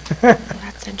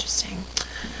 That's interesting.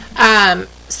 But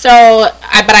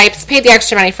I paid the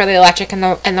extra money for the electric and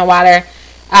the water,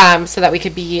 so that we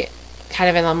could be kind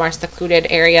of in a more secluded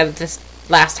area.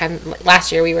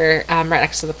 Last year we were right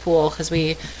next to the pool because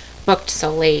we booked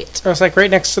so late. It was like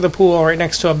right next to the pool, right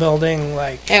next to a building.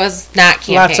 Like It was not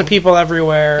camping. lots of people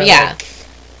everywhere. Yeah. Like,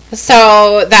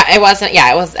 So that it wasn't.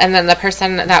 Yeah, it was. And then the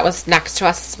person that was next to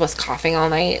us was coughing all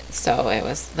night. So it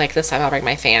was like, this time I'll bring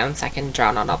my fan so I can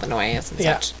drown out all the noise and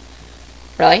Yeah. such.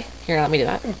 Really? You're gonna let me do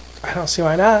that? I don't see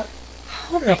why not.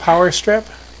 Oh A power strip.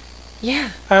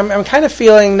 Yeah. I'm kind of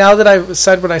feeling, now that I've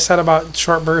said what I said about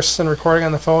short bursts and recording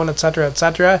on the phone,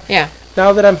 etc., Yeah.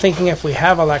 now that I'm thinking if we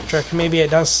have electric, maybe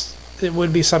it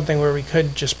would be something where we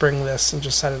could just bring this and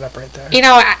just set it up right there. You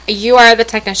know, you are the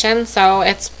technician, so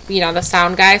it's, the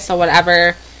sound guy, so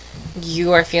whatever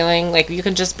you are feeling, like, you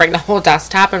can just bring the whole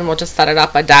desktop and we'll just set it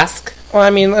up a desk. Well, I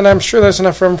mean, and I'm sure there's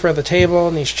enough room for the table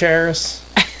and these chairs.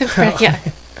 Yeah.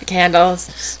 The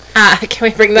candles. Can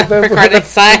we bring the recording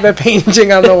sign? The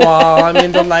painting on the wall. I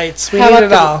mean, the lights. We How need about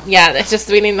it all. Yeah, it's just,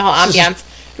 we need the whole ambiance.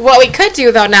 What we could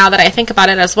do, though, now that I think about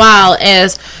it as well,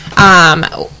 is,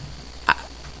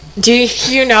 do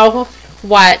you know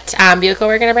what vehicle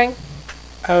we're going to bring?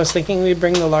 I was thinking we'd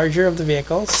bring the larger of the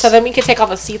vehicles. So then we could take all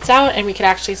the seats out and we could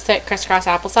actually sit crisscross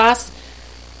applesauce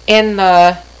in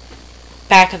the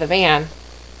back of the van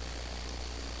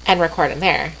and record in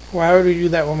there. Why would we do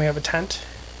that when we have a tent?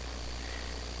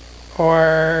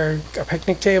 Or a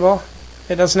picnic table?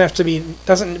 It doesn't have to be,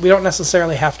 we don't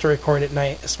necessarily have to record at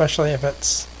night, especially if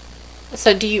it's...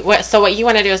 So what you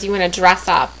want to do is you want to dress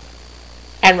up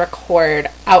and record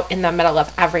out in the middle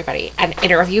of everybody and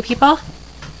interview people?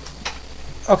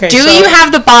 Okay, Do you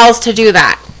have the balls to do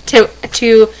that? To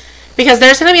because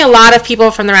there's going to be a lot of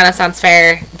people from the Renaissance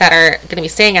Fair that are going to be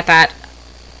staying at that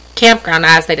campground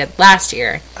as they did last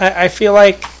year. I feel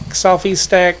like selfie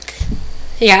stick,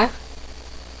 Yeah.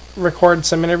 record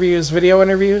some interviews, video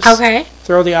interviews. Okay.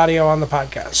 Throw the audio on the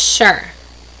podcast. Sure.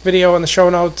 Video in the show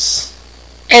notes.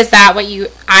 Is that what you...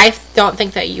 I don't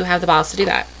think that you have the balls to do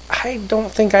that. I don't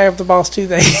think I have the balls to.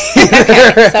 Okay,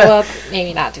 so we'll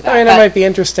maybe not do that. I mean, it might be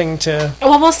interesting to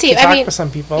Well, we'll see. talk with some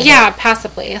people. Yeah,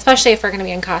 possibly. Especially if we're going to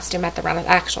be in costume at the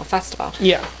actual festival.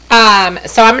 Yeah.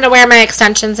 So I'm going to wear my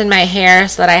extensions in my hair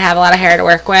so that I have a lot of hair to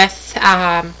work with.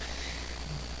 I'm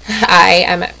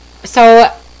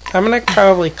going to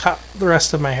probably cut the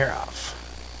rest of my hair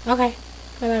off. Okay,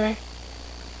 whatever.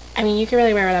 I mean, you can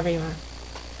really wear whatever you want.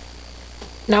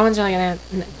 No one's really going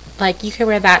to... Like, you can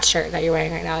wear that shirt that you're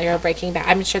wearing right now. You're a Breaking Bad.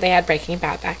 I'm sure they had Breaking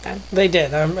Bad back then. They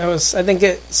did. I think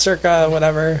it circa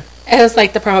whatever. It was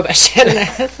like the Prohibition.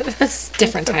 It was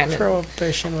different time. The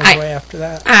Prohibition was way after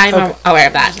that. I'm aware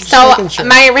of that. Just So, making sure.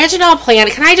 my original plan...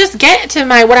 Can I just get to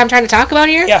what I'm trying to talk about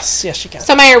here? Yes, you can.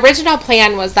 So, my original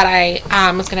plan was that I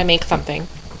was going to make something.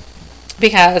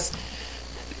 Because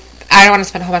I don't want to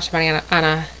spend a whole bunch of money on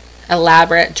a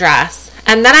elaborate dress.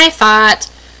 And then I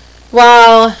thought,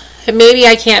 well... Maybe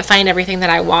I can't find everything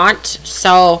that I want,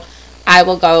 so I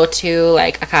will go to,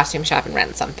 like, a costume shop and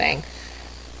rent something.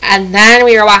 And then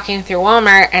we were walking through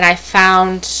Walmart, and I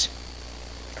found...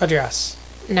 A dress.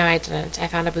 No, I didn't. I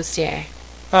found a bustier.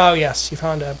 Oh, yes. You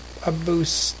found a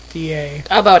bustier.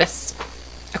 A bodice.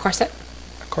 A corset.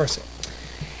 A corset.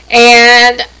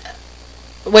 And...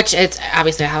 Which, it's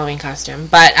obviously a Halloween costume,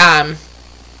 but, and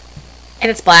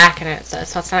it's black, and so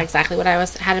it's not exactly what I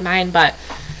had in mind, but...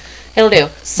 It'll do.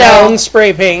 So, Brown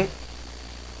spray paint.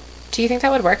 Do you think that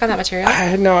would work on that material?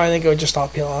 No, I think it would just all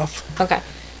peel off. Okay.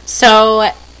 So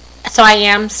I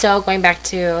am still going back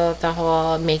to the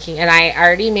whole making, and I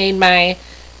already made my,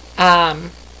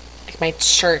 my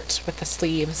shirt with the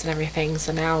sleeves and everything,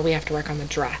 so now we have to work on the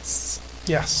dress.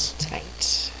 Yes.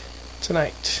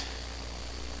 Tonight.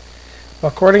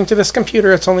 Well, according to this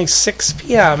computer, it's only 6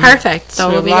 p.m. Perfect. So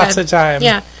we we'll have be lots good. of time.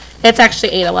 Yeah. It's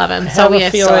actually 8:11, so we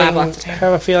still have lots of time. I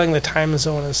have a feeling the time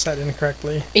zone is set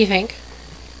incorrectly. You think?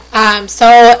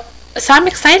 So I'm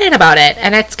excited about it,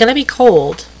 and it's gonna be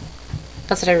cold.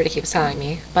 That's what everybody keeps telling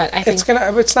me, but I think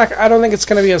it's not. I don't think it's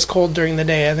gonna be as cold during the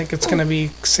day. I think it's gonna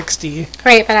be 60.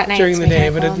 Right, but at night during the day,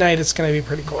 but cold. at night it's gonna be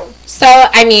pretty cold. So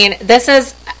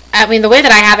the way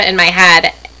that I have it in my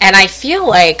head, and I feel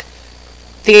like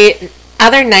the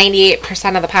other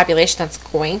 98% of the population that's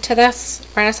going to this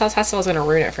Renaissance Festival is going to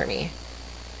ruin it for me.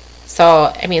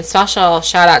 So, special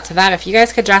shout out to them. If you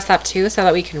guys could dress up too, so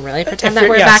that we can really pretend that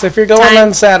we're back. If you're going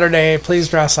on Saturday, please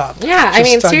dress up. Yeah,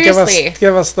 seriously.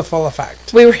 Give us the full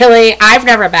effect. I've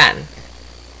never been.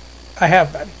 I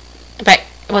have been. But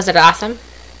was it awesome?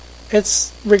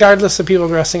 It's, regardless of people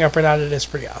dressing up or not, it is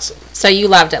pretty awesome. So you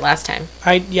loved it last time?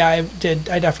 I did.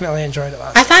 I definitely enjoyed it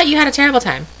last time. I thought you had a terrible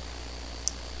time.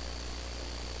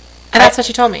 And that's what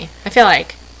you told me. I feel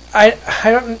like. I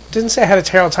didn't say I had a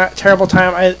terrible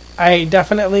time. I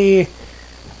definitely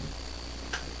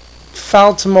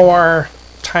felt more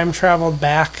time traveled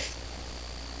back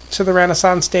to the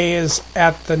Renaissance Day is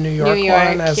at the New York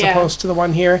one as yeah. opposed to the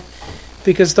one here.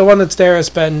 Because the one that's there has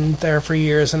been there for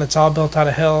years, and it's all built on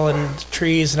a hill and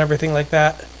trees and everything like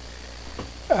that.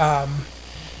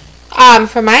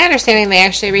 From my understanding, they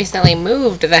actually recently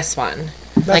moved this one.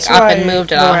 That's like, up and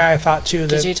moved it all. The way I thought, too.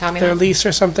 Did you tell me their that? lease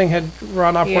or something had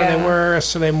run up where they Yeah. were,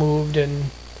 so they moved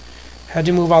and had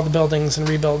to move all the buildings and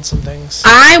rebuild some things.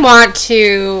 I want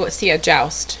to see a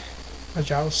joust. A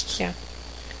joust. Yeah.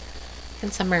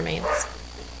 And some mermaids.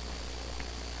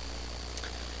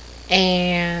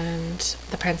 And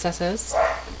the princesses.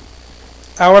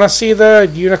 I want to see the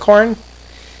unicorn.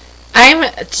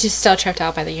 I'm just still tripped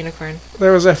out by the unicorn.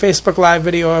 There was a Facebook Live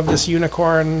video of this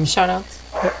unicorn. Show notes.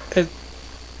 It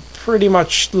pretty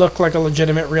much looked like a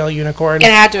legitimate real unicorn. It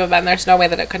had to have been. There's no way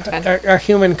that it couldn't have been. A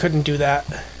human couldn't do that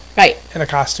Right. in a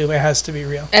costume. It has to be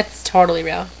real. It's totally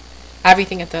real.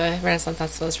 Everything at the Renaissance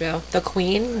Festival is real. The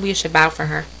queen, we should bow for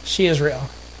her. She is real.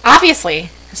 Obviously.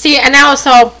 See, and now,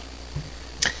 so,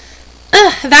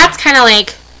 that's kind of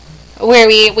like where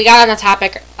we got on the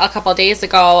topic a couple days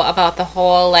ago about the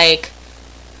whole, like,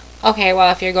 okay,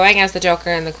 well, if you're going as the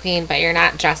Joker and the Queen, but you're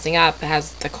not dressing up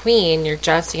as the Queen, you're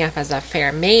dressing up as a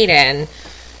fair maiden,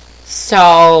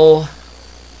 so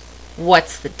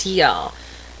what's the deal?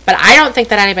 But I don't think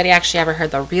that anybody actually ever heard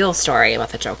the real story about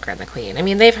the Joker and the Queen. I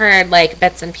mean, they've heard, like,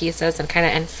 bits and pieces and kind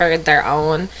of inferred their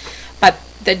own, but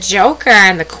the Joker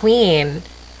and the Queen,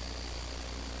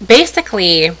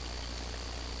 basically,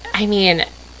 I mean,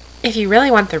 if you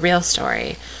really want the real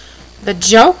story, the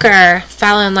Joker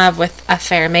fell in love with a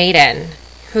fair maiden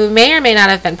who may or may not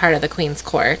have been part of the Queen's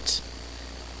court.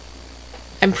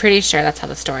 I'm pretty sure that's how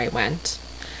the story went.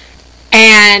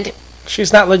 And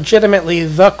She's not legitimately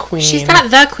the queen. she's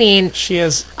not the queen She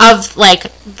is. of, like,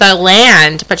 the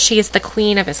land, but she's the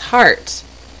queen of his heart.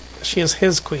 She is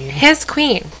his queen. His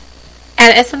queen.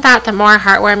 And isn't that the more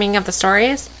heartwarming of the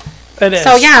stories? It is.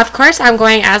 So, yeah, of course I'm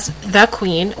going as the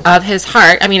queen of his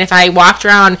heart. I mean, if I walked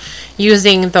around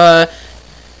using the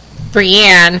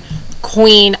Brienne,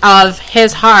 queen of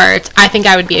his heart, I think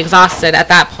I would be exhausted at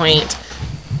that point.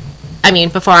 I mean,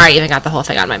 before I even got the whole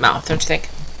thing on my mouth, don't you think?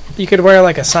 You could wear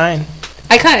like a sign.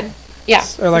 I could. Yeah.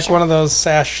 Or like one of those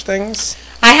sash things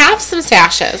I have some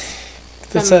sashes.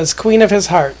 that says Queen of His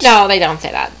Heart. No, they don't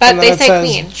say that. But And then they it say says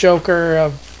queen. Joker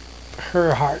of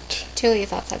her heart.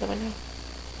 Tully's outside the window.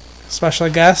 Special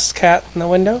guest, cat in the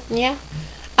window. Yeah.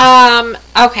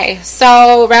 Okay,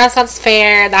 so Renaissance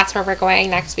Fair, that's where we're going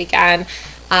next weekend.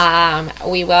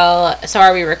 We will, so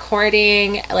are we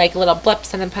recording like little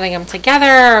blips and then putting them together?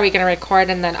 Are we going to record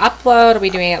and then upload? Are we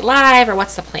doing it live, or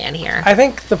what's the plan here? I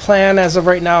think the plan as of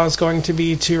right now is going to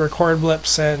be to record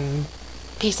blips and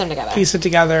Piece them together. piece it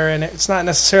together, and it's not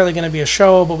necessarily going to be a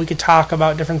show, but we could talk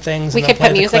about different things. We and could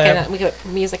then put play the music in clip. it. We could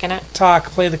put music in it. Talk,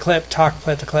 play the clip, talk,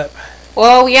 play the clip.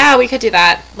 Well, yeah, we could do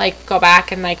that. Like, go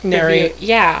back and like Narrate. review.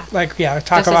 Yeah, Like, yeah,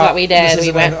 talk This is about what we did. this is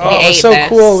We the- went- Oh, we it was ate so this.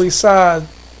 cool. We saw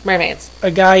mermaids. a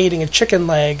guy eating a chicken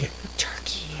leg,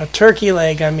 Turkey. a turkey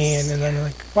leg. I mean, and then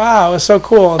like, wow, it was so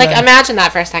cool. And Like, then imagine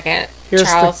that for a second, here's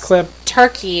Charles. the clip.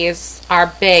 Turkeys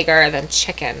are bigger than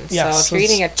chickens. Yes, so if you're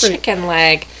it's eating a pretty- chicken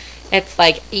leg, it's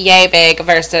like yay big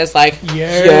versus like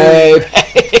Yay.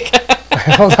 big.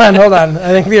 hold on.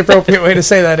 I think the appropriate way to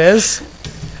say that is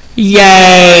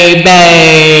Yay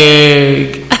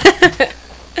big.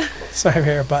 it's my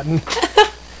favorite button.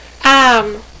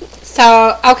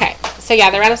 So okay. So yeah,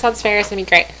 the Renaissance Fair is gonna be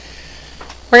great.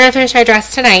 We're gonna finish our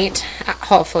dress tonight,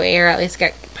 hopefully, or at least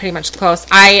get pretty much close.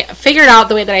 I figured out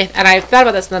the way that I thought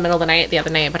about this in the middle of the night the other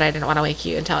night, but I didn't want to wake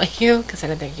you and tell you because I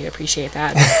didn't think you'd appreciate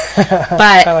that.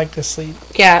 But I like to sleep.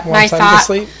 yeah, my Once I'm to thought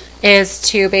sleep. is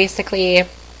to basically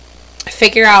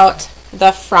figure out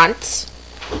the front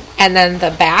and then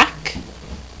the back,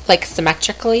 like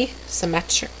symmetrically,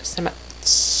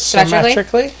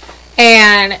 Symmetrically.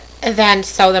 and then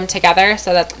sew them together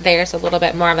so that there's a little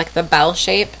bit more of like the bell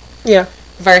shape Yeah.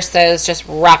 versus just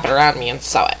wrap it around me and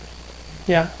sew it.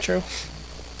 Yeah, true.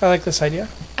 I like this idea.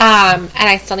 And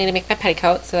I still need to make my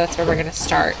petticoat, so that's where we're gonna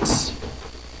start.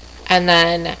 And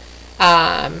then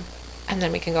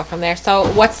we can go from there.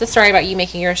 So, what's the story about you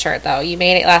making your shirt, though? You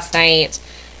made it last night.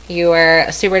 You were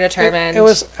super determined. It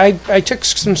was I took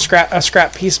a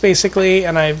scrap piece basically,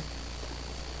 and I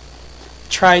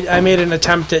made an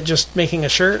attempt at just making a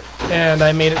shirt, and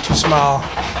I made it too small.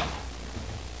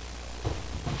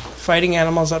 Fighting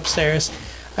animals upstairs.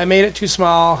 I made it too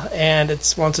small, and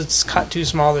once it's cut too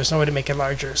small, there's no way to make it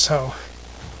larger. So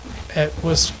it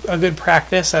was a good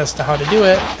practice as to how to do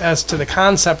it, as to the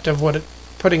concept of what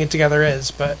putting it together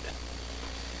is, but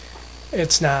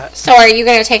it's not. So, are you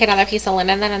going to take another piece of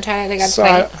linen then and try to dig So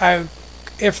out I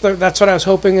that's what I was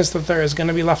hoping, is that there is going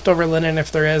to be leftover linen.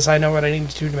 If there is, I know what I need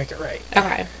to do to make it right.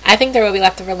 Okay. I think there will be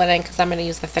leftover linen because I'm going to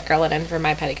use the thicker linen for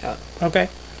my petticoat. Okay,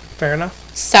 fair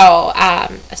enough. So,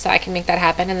 so I can make that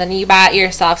happen. And then you bought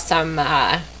yourself some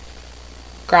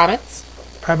grommets.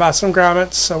 I bought some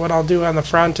grommets, so what I'll do on the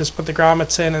front is put the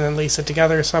grommets in and then lace it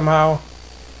together somehow.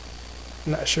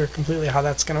 I'm not sure completely how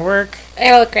that's going to work.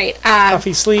 It'll look great.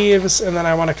 Puffy sleeves, and then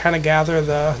I want to kind of gather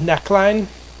the neckline.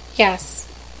 Yes.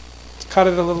 Cut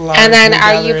it a little large. And then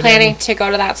are you planning to go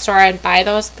to that store and buy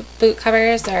those boot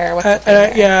covers, or what's the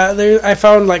plan yeah, I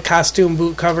found like costume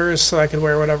boot covers so I could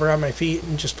wear whatever on my feet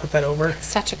and just put that over. It's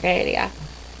such a great idea.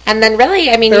 And then really,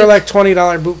 I mean... They were like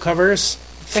 $20 boot covers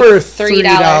for $3.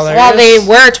 Well, they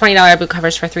were $20 boot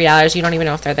covers for $3. You don't even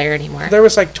know if they're there anymore. There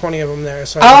was like 20 of them there.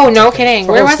 So no kidding.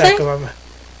 Where was it?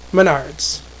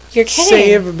 Menards. You're kidding.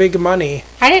 Save big money.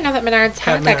 I didn't know that Menards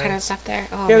had that kind of stuff there.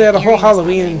 Oh, yeah, they had a whole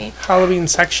Halloween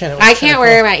section. I can't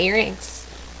wear my earrings.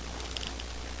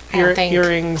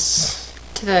 Earrings.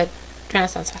 To the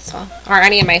Renaissance Festival. Or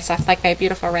any of my stuff, like my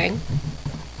beautiful ring.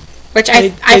 Which are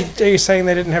you saying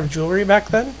they didn't have jewelry back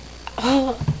then?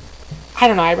 Oh, I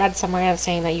don't know. I read somewhere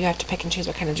saying that you have to pick and choose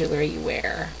what kind of jewelry you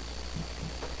wear.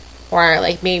 Or,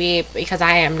 like, maybe because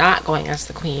I am not going as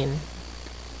the queen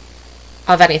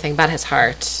of anything but his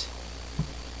heart,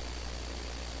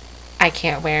 I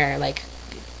can't wear, like,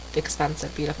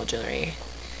 expensive, beautiful jewelry.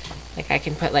 Like, I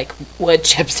can put, like, wood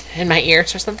chips in my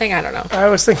ears or something. I don't know. I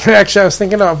was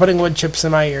thinking about putting wood chips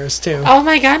in my ears, too. Oh,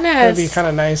 my goodness. That'd be kind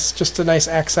of nice. Just a nice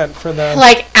accent for the...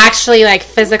 Like, actually, like,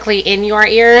 physically in your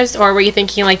ears? Or were you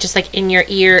thinking, like, just, like, in your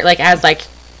ear, like, as, like,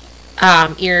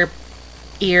 ear,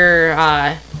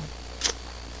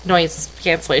 noise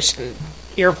cancellation?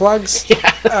 Earplugs?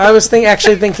 Yeah. I was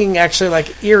thinking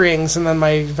like earrings, and then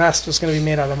my vest was going to be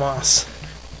made out of moss.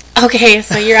 Okay,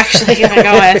 so you're actually going to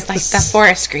go as, like, the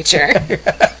forest creature.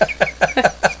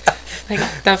 Like,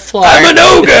 the floor. I'm an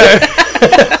ogre!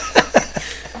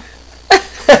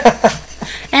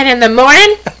 And in the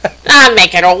morning, I'm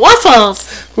making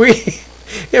waffles.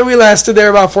 We lasted there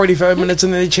about 45 minutes,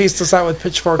 and then they chased us out with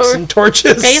pitchforks and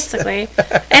torches. Basically.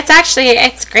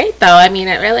 It's great, though. I mean,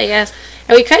 it really is.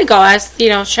 And we could go as,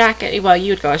 Shrek. Well,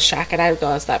 you would go as Shrek, and I would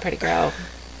go as that pretty girl.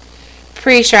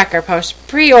 Pre-Shrek or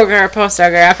pre-Ogre or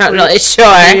post-Ogre. I'm not really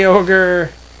sure.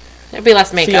 Pre-Ogre. There'd be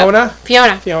less makeup.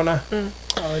 Fiona.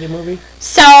 Quality movie.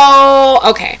 So,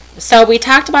 okay. So, we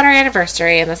talked about our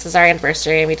anniversary, and this is our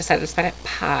anniversary, and we decided to spend it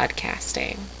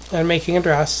podcasting. And making a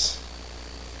dress.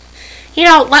 Can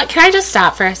I just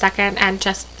stop for a second and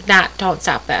just don't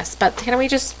stop this, but can we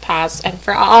just pause? And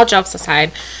for all jokes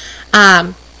aside,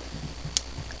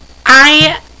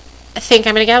 I think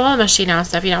I'm going to get a little mushy now,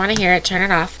 so if you don't want to hear it, turn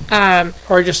it off.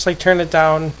 Or just, like, turn it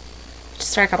down.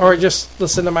 Just start a couple. Or just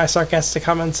listen to my sarcastic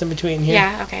comments in between here.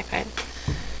 Yeah, okay, fine.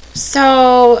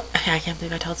 So, I can't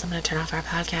believe I told someone to turn off our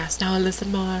podcast. No,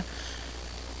 listen more.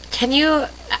 Can you...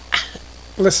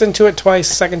 Listen to it twice,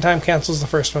 second time cancels the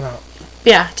first one out.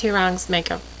 Yeah, 2 wrongs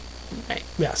make a right.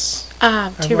 Yes.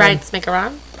 2 rights make a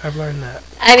wrong? I've learned that.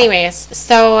 Anyways,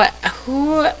 so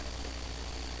who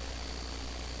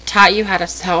taught you how to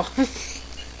sew? You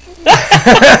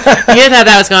thought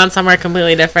that was going somewhere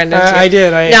completely different, didn't you? I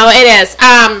did. No, it is.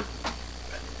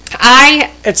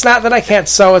 It's not that I can't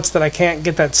sew, it's that I can't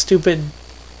get that stupid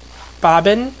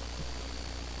bobbin.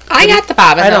 I got the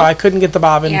bobbin. I know, I couldn't get the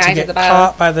bobbin to get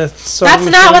caught by the sewing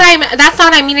machine. That's not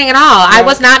what I'm meaning at all. No, I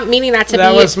was not meaning that to be...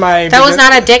 Was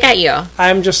not a dig at you.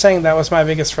 I'm just saying that was my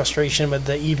biggest frustration with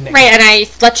the evening. Right, and I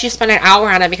let you spend an hour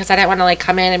on it because I didn't want to, like,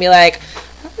 come in and be like,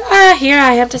 here,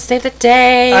 I have to save the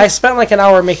day. I spent, like, an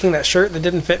hour making that shirt that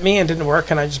didn't fit me and didn't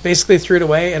work, and I just basically threw it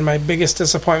away, and my biggest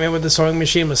disappointment with the sewing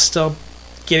machine was still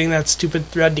getting that stupid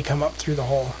thread to come up through the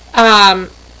hole.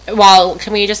 Well,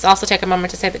 can we just also take a moment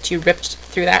to say that you ripped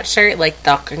through that shirt, like,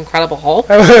 the incredible hole?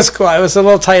 It was cool. I was a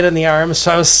little tight in the arms,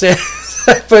 so I was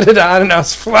I put it on, and I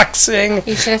was flexing.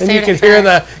 You should have saved it. And you could hear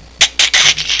the...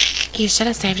 You should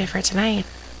have saved it for tonight.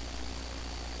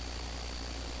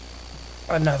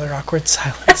 Another awkward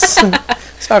silence.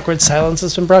 This awkward silence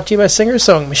has been brought to you by Singer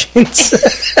Sewing Machines.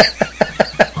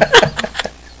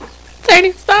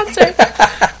 Tiny sponsor.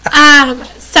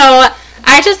 So...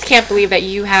 I just can't believe that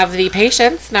you have the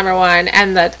patience, number one,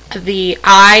 and the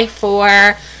eye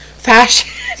for fashion.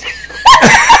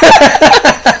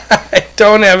 I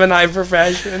don't have an eye for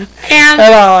fashion. And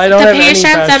at all. I don't have the patience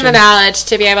any fashion. and the knowledge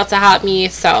to be able to help me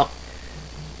sew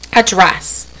a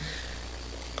dress.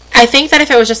 I think that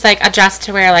if it was just, like, a dress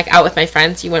to wear, like, out with my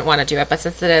friends, you wouldn't want to do it. But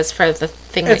since it is for the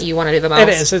thing that you want to do the most. It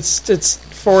is. It's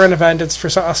for an event. It's for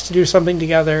us to do something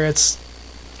together.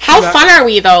 How fun are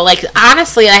we, though? Like,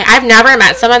 honestly, like, I've never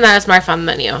met someone that is more fun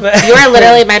than you. You are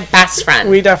literally my best friend.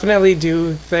 We definitely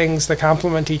do things that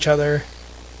complement each other.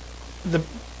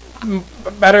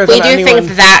 Better than anyone. We do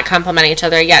things that complement each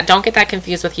other. Yeah, don't get that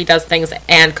confused with he does things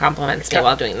and compliments me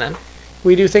while doing them.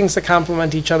 We do things that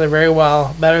complement each other very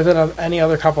well. Better than any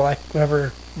other couple I've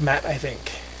ever met, I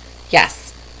think.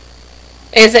 Yes.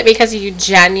 Is it because you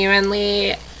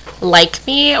genuinely like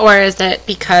me, or is it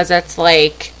because it's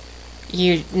like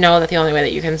you know that the only way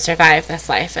that you can survive this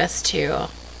life is to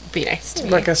be nice to me?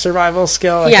 Like a survival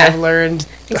skill. Like I've learned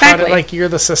how to, like, you're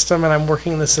the system and I'm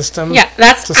working the system. Yeah,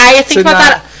 I think about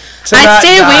that. I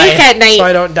stay awake at night. So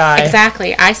I don't die.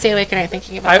 Exactly. I stay awake at night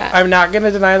thinking about that. I'm not going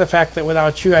to deny the fact that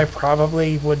without you, I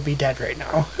probably would be dead right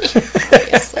now.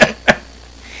 Obviously.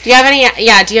 Do you have any...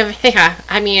 Yeah, do you have... Yeah,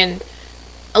 I mean,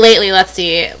 lately, let's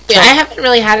see. I haven't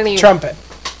really had any... Trumpet.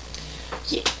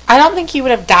 I don't think you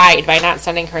would have died by not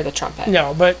sending her the trumpet.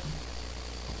 No, but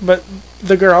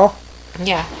the girl...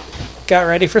 Yeah. Got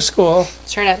ready for school.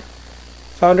 Sure did.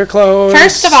 Found her clothes.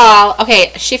 First of all,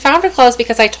 okay, she found her clothes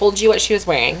because I told you what she was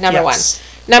wearing, number one.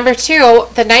 Number two,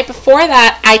 the night before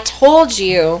that, I told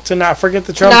you... To not forget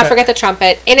the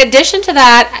trumpet. In addition to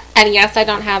that, and yes, I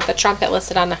don't have the trumpet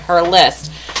listed on her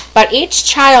list, but each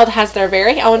child has their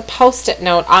very own Post-it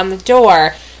note on the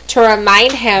door to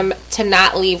remind him to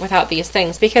not leave without these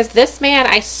things. Because this man,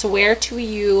 I swear to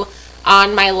you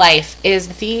on my life,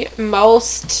 is the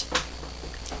most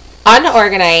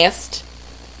unorganized,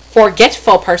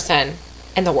 forgetful person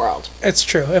in the world. It's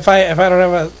true. If I don't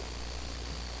have a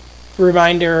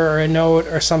reminder or a note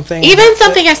or something, even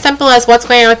something as simple as what's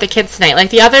going on with the kids tonight.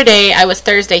 Like the other day,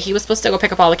 Thursday, he was supposed to go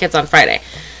pick up all the kids on Friday.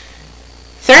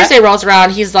 Thursday rolls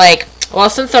around, he's like, well,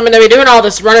 since I'm going to be doing all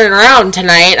this running around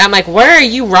tonight, I'm like, where are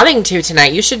you running to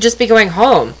tonight? You should just be going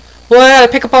home. Well, I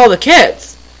gotta pick up all the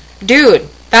kids. Dude,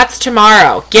 that's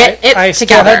tomorrow. Get it together. I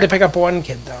still had to pick up one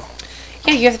kid, though.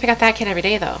 Yeah, you have to pick up that kid every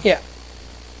day, though. Yeah.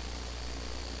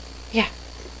 Yeah.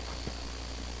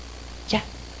 Yeah.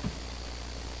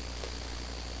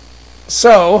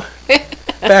 So,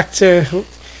 back to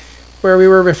where we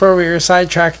were before we were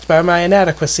sidetracked by my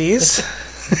inadequacies.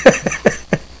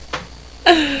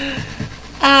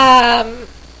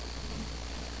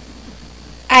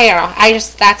 I don't know.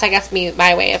 That's, I guess,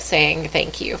 my way of saying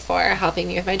thank you for helping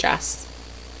me with my dress.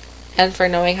 And for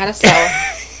knowing how to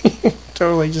sew.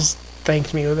 Totally just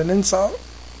thanked me with an insult.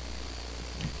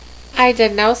 I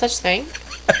did no such thing.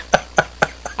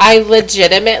 I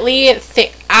legitimately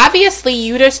think... Obviously,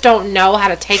 you just don't know how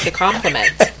to take a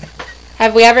compliment.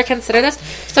 Have we ever considered this?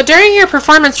 So during your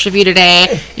performance review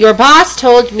today, your boss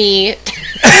told me...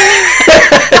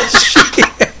 She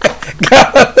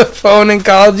got on the phone and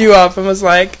called you up and was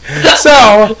like,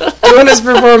 so, doing this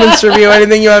performance review,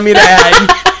 anything you want me to add?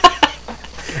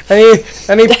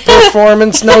 Any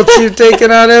performance notes you've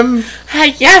taken on him?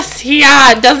 Yes, he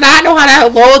does not know how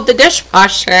to load the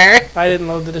dishwasher. I didn't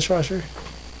load the dishwasher.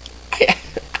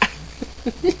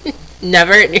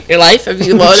 Never in your life have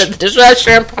you loaded the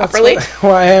dishwasher properly? That's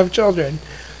why I have children.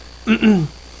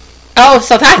 Oh,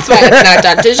 so that's why it's not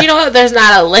done. Did you know that there's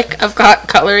not a lick of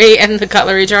cutlery in the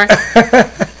cutlery drawer?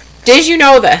 Did you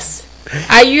know this?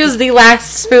 I used the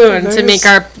last spoon to make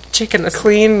our chicken this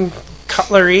clean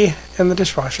cutlery in the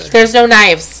dishwasher. There's no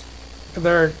knives.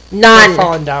 They're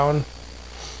falling down.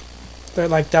 They're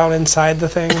like down inside the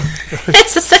thing.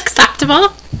 Is this acceptable?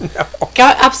 No. Go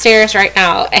upstairs right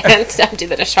now and empty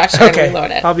the dishwasher and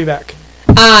reload it. I'll be back.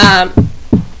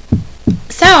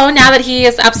 So now that he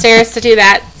is upstairs to do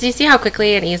that, do you see how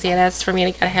quickly and easy it is for me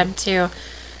to get him to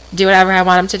do whatever I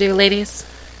want him to do, ladies?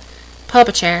 Pull up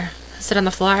a chair, sit on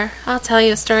the floor. I'll tell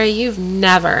you a story you've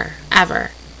never,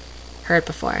 ever heard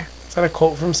before. Is that a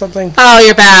quote from something? Oh,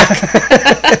 you're back.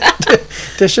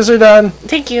 Dishes are done.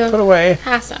 Thank you. Put away.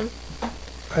 Awesome.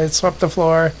 I swept the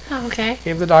floor. Oh, okay.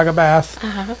 Gave the dog a bath.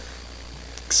 Uh-huh.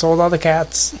 Sold all the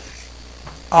cats.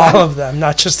 All of them,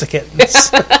 not just the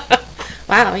kittens.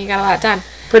 Wow, you got a lot done.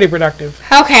 Pretty productive.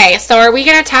 Okay, so are we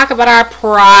going to talk about our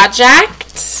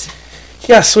project?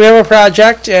 Yes, we have a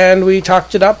project, and we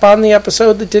talked it up on the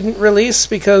episode that didn't release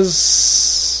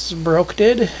because Broke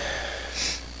did.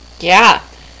 Yeah.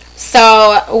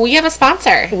 So we have a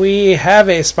sponsor. We have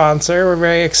a sponsor. We're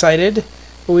very excited.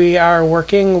 We are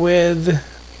working with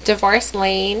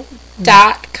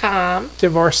DivorceLane.com.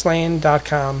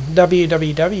 DivorceLane.com.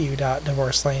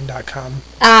 www.divorcelane.com.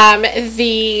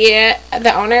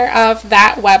 The owner of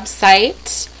that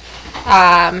website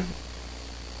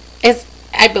is,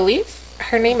 I believe,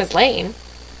 her name is Lane.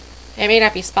 It may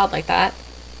not be spelled like that.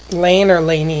 Lane or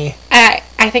Laney? I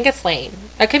think it's Lane.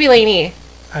 It could be Laney.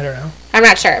 I don't know. I'm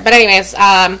not sure. But anyways,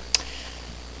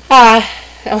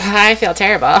 I feel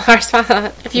terrible.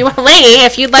 If you want, Lainey,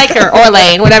 if you'd like her, or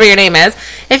Lane, whatever your name is,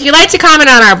 if you'd like to comment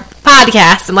on our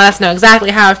podcast and let us know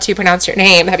exactly how to pronounce your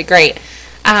name, that'd be great.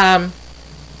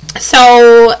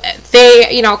 So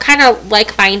they, kind of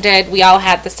like-minded. We all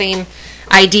had the same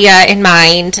idea in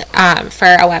mind for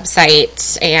a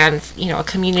website and, a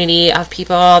community of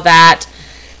people that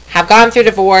have gone through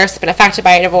divorce, been affected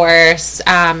by a divorce.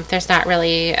 There's not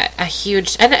really a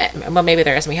huge, well, maybe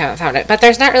there is, and we haven't found it, but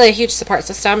there's not really a huge support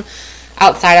system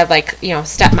outside of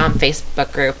stepmom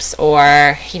Facebook groups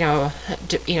or,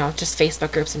 just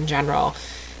Facebook groups in general,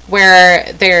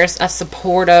 where there's a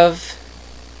supportive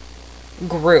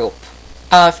group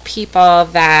of people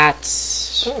that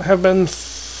have been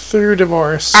through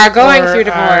divorce, are going through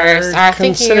divorce, are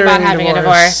thinking about having a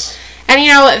divorce.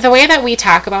 And, the way that we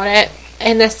talk about it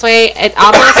in this way, it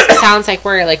almost sounds like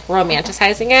we're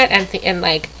romanticizing it and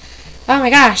oh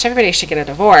my gosh, everybody should get a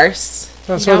divorce.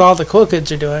 That's what all the cool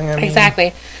kids are doing.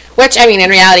 Exactly. Which, in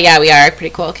reality, yeah, we are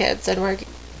pretty cool kids and we're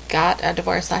got a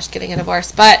divorce / getting a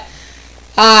divorce. But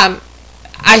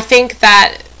I think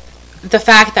that the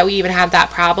fact that we even have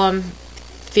that problem,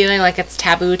 feeling like it's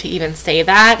taboo to even say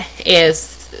that,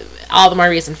 is all the more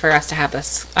reason for us to have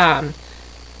this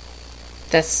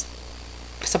this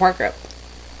support group.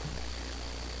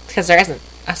 Because there isn't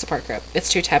a support group.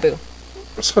 It's too taboo.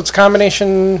 So it's a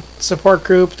combination support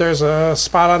group. There's a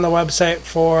spot on the website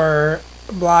for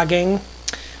blogging.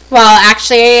 Well,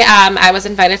 actually, I was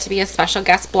invited to be a special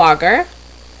guest blogger.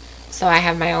 So I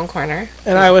have my own corner.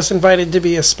 And I was invited to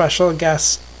be a special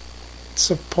guest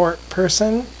support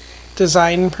person,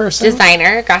 designer,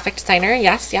 graphic designer.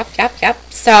 Yes, yep.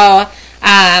 So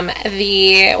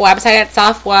the website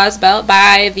itself was built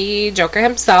by the Joker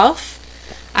himself.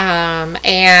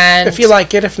 And if you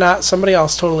like it, if not, somebody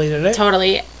else totally did it.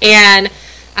 Totally. And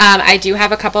I do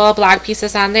have a couple of blog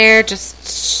pieces on there, just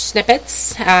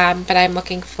snippets, but I'm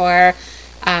looking for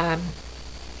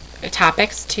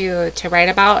topics to write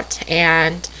about.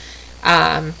 And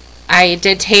I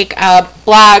did take a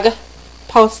blog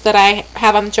post that I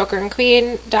have on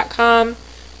jokerandqueen.com,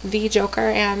 the Joker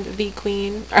and the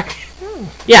Queen.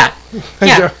 Yeah.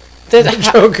 The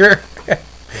Joker.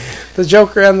 The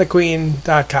Joker and the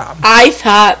Queen.com. I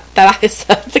thought that I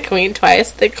said the Queen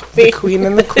twice. The Queen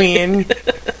and the Queen.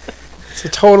 It's a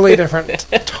totally different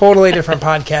podcast. Totally different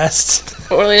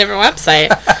website.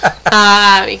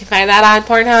 You can find that on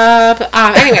Pornhub.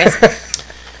 Anyways,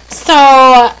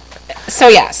 so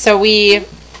we,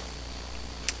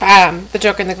 the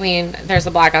Joker and the Queen. There's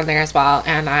a blog on there as well,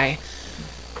 and I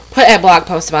put a blog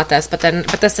post about this. But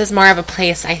this is more of a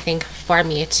place, I think, for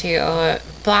me to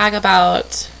blog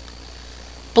about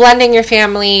blending your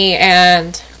family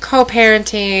and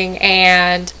co-parenting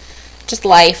and just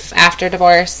life after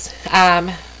divorce,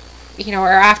 or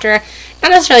after,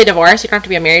 not necessarily divorce. You don't have to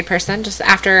be a married person. Just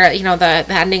after, the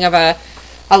ending of a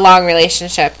long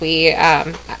relationship. We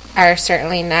are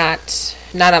certainly not,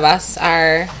 none of us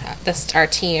are, our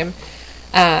team,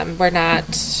 we're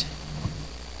not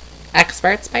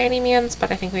experts by any means,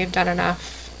 but I think we've done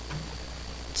enough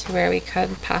to where we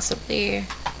could possibly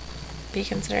be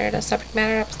considered a subject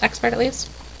matter expert, at least.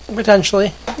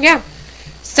 Potentially. Yeah.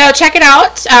 So check it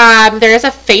out. There is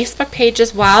a Facebook page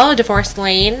as well. Divorce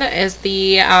Lane is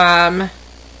the,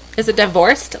 is it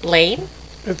Divorced Lane?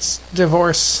 It's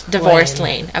Divorce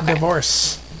Lane. Okay.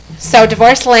 Divorce. So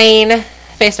Divorce Lane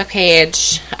Facebook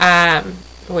page,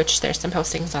 which there's some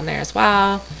postings on there as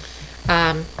well.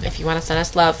 If you want to send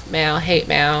us love mail, hate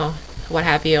mail, what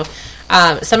have you.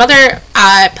 Some other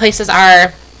places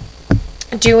are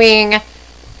doing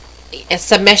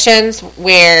submissions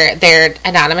where they're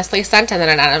anonymously sent and then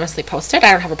anonymously posted.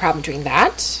 I don't have a problem doing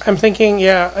that. I'm thinking,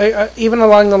 even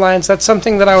along the lines, that's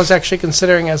something that I was actually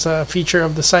considering as a feature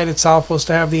of the site itself, was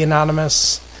to have the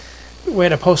anonymous way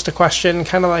to post a question,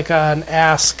 kind of like an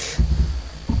ask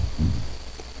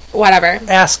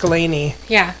Lainey.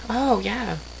 Yeah. Oh,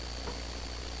 yeah.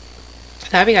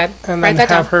 That'd be good. And then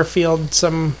have her field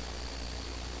some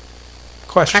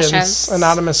questions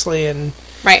anonymously. And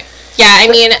right. Yeah, I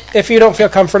mean, if you don't feel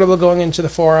comfortable going into the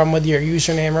forum with your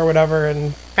username or whatever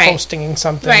and posting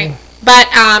something. Right. But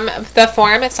the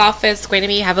forum itself is going to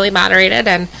be heavily moderated,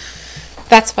 and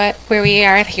that's where we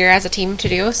are here as a team to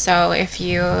do. So if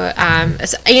you,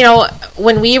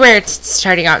 when we were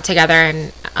starting out together,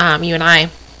 and you and I,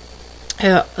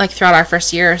 throughout our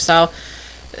first year or so,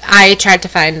 I tried to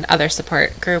find other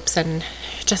support groups and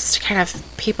just kind of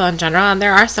people in general. And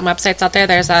there are some websites out there.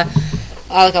 There's a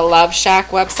Love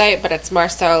Shack website, but it's more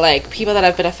so like people that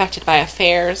have been affected by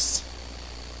affairs.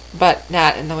 but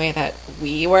not in the way that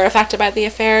we were affected by the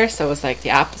affair. So it was like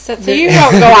the opposite. So you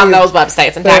don't go on those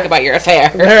websites and talk about your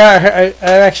affair. I've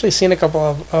actually seen a couple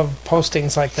of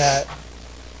postings like that.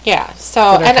 Yeah,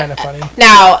 so They're kind of funny.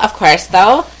 Now, of course,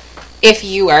 though, if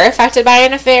you were affected by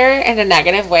an affair in a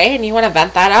negative way and you want to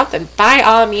vent that out, then by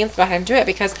all means go ahead and do it,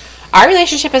 because our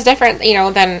relationship is different,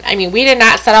 than, we did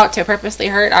not set out to purposely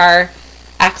hurt our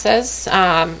exes,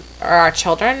 or our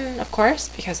children, of course,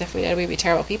 because if we did, we'd be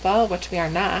terrible people, which we are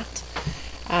not.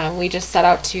 We just set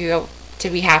out to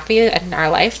be happy in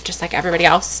our life, just like everybody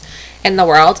else in the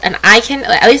world. And I can,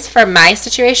 at least for my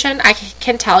situation, I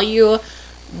can tell you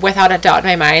without a doubt in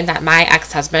my mind that my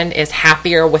ex-husband is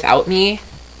happier without me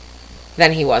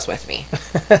than he was with me.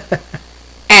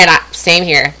 And same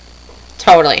here.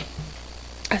 Totally.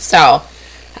 So,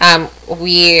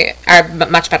 we are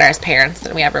much better as parents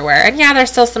than we ever were. And yeah,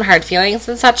 there's still some hard feelings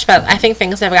and such, but I think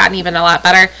things have gotten even a lot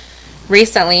better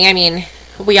recently.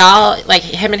 We all, like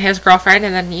him and his girlfriend,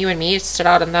 and then you and me stood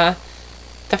out in the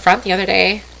front the other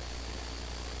day.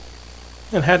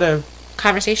 And had a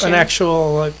conversation. An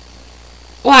actual...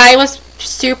 Well, I was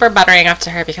super buttering up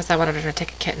to her because I wanted her to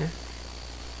take a kitten.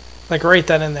 Like right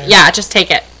then and there. Yeah, just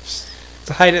take it. Just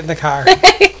to hide it in the car.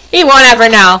 He won't ever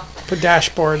know. Put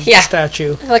dashboard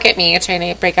statue. Look at me trying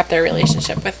to break up their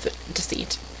relationship with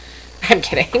deceit. I'm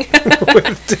kidding.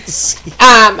 With deceit.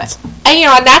 And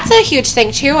that's a huge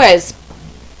thing too, is,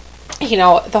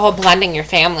 the whole blending your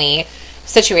family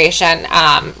situation.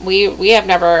 We have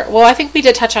never, well, I think we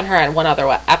did touch on her in one other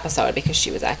episode because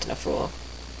she was acting a fool.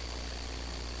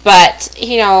 But,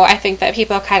 I think that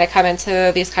people kind of come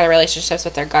into these kind of relationships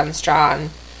with their guns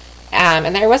drawn.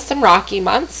 And there was some rocky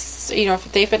months.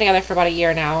 They've been together for about a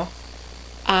year now.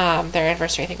 Their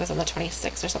anniversary, I think, was on the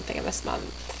 26th or something in this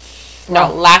month. Wow.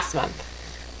 No, last month.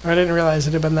 I didn't realize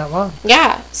it had been that long.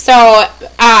 Yeah. So,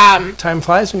 time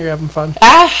flies when you're having fun.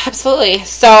 Absolutely.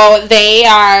 So they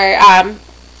are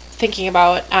thinking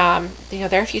about,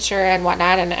 their future and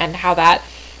whatnot, and how that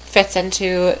fits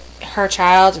into her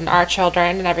child and our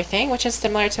children and everything, which is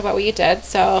similar to what we did.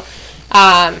 So,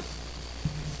 all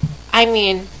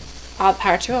the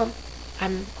power to them.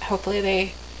 Hopefully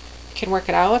they can work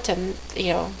it out, and,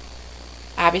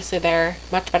 obviously they're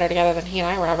much better together than he and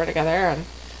I were ever together, and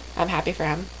I'm happy for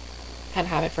him and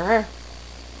happy for her.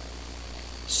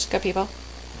 Just good people.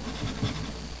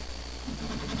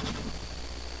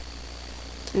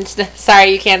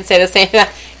 Sorry, you can't say the same thing.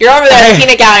 You're over there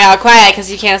peanut gallery all quiet because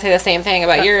you can't say the same thing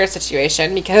about your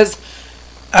situation, because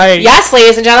yes,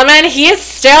 ladies and gentlemen, he is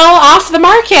still off the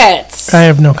market. I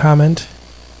have no comment.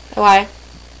 Why?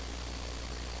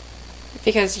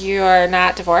 Because you are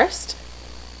not divorced?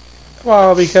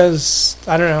 Well, because,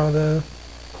 I don't know, the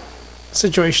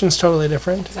situation's totally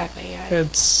different. Exactly, yeah.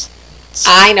 It's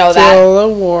I know that. Still a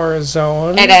war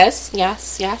zone. It is,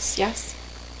 yes.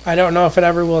 I don't know if it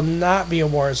ever will not be a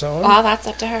war zone. Well, that's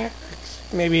up to her.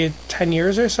 Maybe 10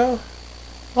 years or so?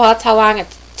 Well, that's how long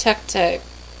it took to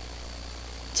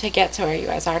get to where you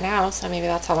guys are now, so maybe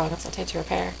that's how long it's going to take to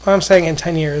repair. Well, I'm saying in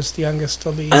 10 years, the youngest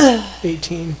will be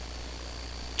 18.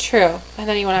 True. And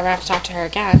then you won't ever have to talk to her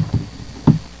again.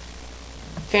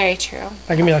 Very true.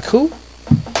 I can be like, who?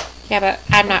 Yeah, but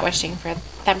I'm not wishing for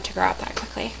them to grow up that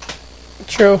quickly.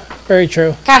 True. Very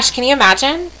true. Gosh, can you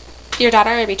imagine? Your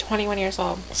daughter would be 21 years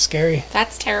old. Scary.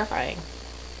 That's terrifying.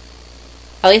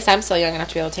 At least I'm still young enough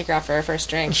to be able to take her out for her first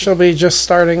drink. She'll be just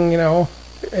starting, at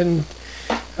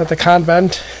the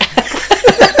convent.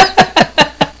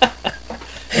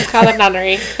 It's called a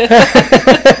nunnery.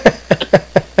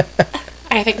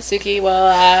 I think Suki will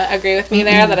agree with me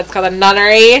there that it's called a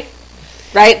nunnery.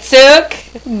 Right, Suk?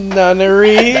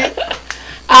 Nunnery.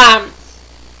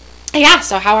 Yeah,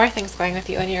 so how are things going with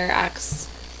you and your ex?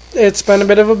 It's been a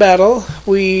bit of a battle.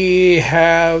 We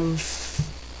have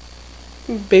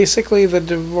basically the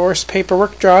divorce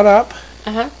paperwork drawn up.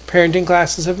 Uh-huh. Parenting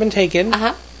classes have been taken.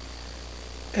 Uh-huh.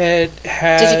 It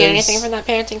has... Did you get anything from that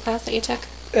parenting class that you took?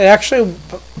 Actually,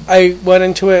 I went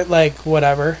into it like,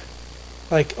 whatever.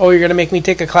 Like, oh, you're going to make me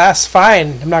take a class?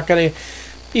 Fine. I'm not going to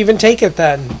even take it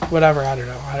then. Whatever, I don't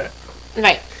know.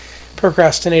 Right.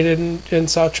 Procrastinated and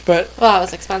such, but... Well, it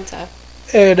was expensive.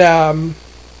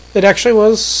 It actually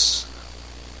was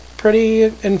pretty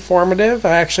informative.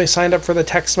 I actually signed up for the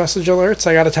text message alerts.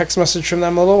 I got a text message from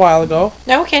them a little while ago.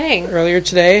 No kidding. Earlier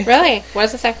today. Really? What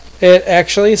does it say? It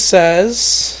actually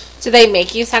says... Do they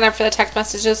make you sign up for the text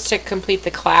messages to complete the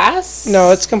class?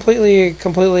 No, it's completely optional.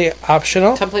 Completely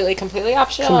optional? Completely, or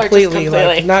just completely?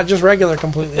 like, not just regular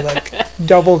completely, like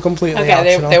double completely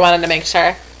optional. They wanted to make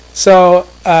sure. So,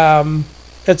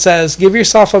 it says, give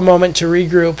yourself a moment to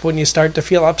regroup when you start to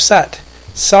feel upset.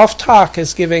 Self-talk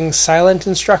is giving silent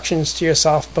instructions to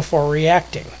yourself before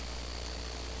reacting.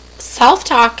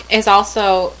 Self-talk is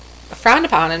also frowned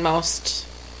upon in most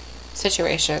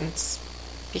situations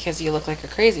because you look like a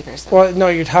crazy person. Well, no,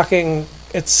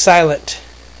 it's silent.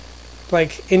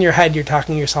 Like, in your head, you're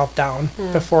talking yourself down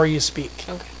before you speak.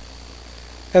 Okay.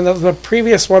 And the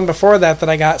previous one before that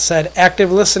I got said,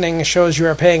 active listening shows you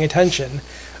are paying attention.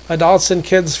 Adults and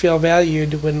kids feel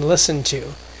valued when listened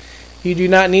to. You do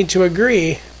not need to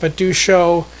agree, but do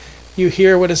show you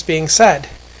hear what is being said.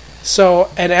 So,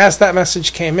 and as that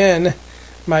message came in,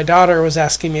 my daughter was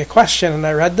asking me a question, and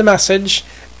I read the message,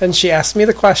 and she asked me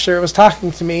the question, it was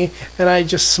talking to me, and I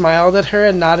just smiled at her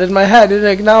and nodded my head in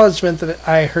acknowledgement that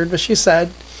I heard what she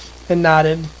said, and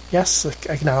nodded, yes,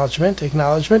 acknowledgement,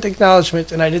 acknowledgement,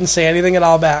 acknowledgement, and I didn't say anything at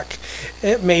all back.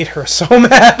 It made her so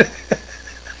mad.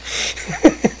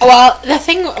 Well, the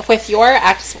thing with your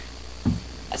ex,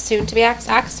 soon-to-be ex,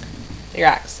 your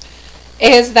ex,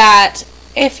 is that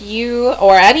if you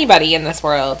or anybody in this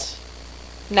world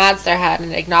nods their head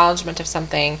in acknowledgement of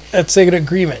something, it's an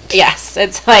agreement. Yes,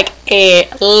 it's like a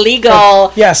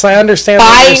legal, yes, I understand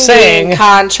what you're saying.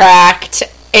 Contract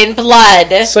in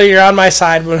blood. So you're on my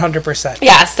side 100%.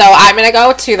 Yeah, so I'm going to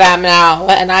go to them now,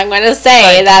 and I'm going to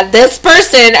say that this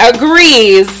person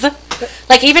agrees.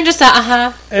 Like, even just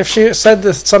a, If she said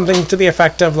something to the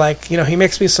effect of, like, he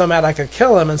makes me so mad I could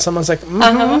kill him, and someone's like,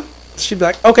 she'd be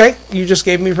like, okay, you just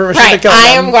gave me permission to kill him. I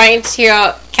am going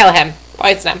to kill him.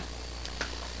 Poison him.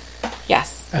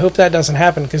 Yes. I hope that doesn't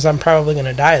happen, because I'm probably going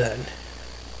to die then.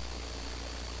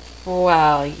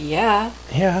 Well, yeah.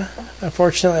 Yeah.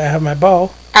 Unfortunately, I have my bow.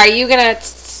 Are you going to...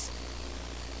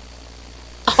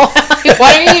 What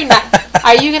are you not...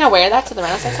 Are you going to wear that to the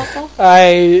Renaissance Festival?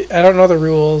 I don't know the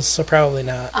rules, so probably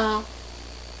not. Oh.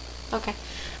 Okay.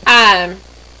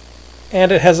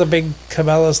 And it has a big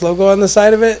Cabela's logo on the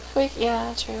side of it.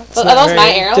 Yeah, true. Are those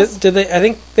my arrows? Did they? I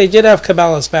think they did have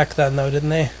Cabela's back then, though, didn't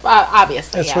they?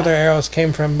 Obviously, That's where their arrows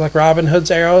came from. Like Robin Hood's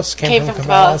arrows came from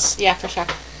Cabela's. Yeah, for sure.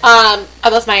 Are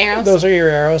those my arrows? Those are your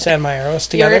arrows and my arrows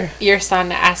together. Your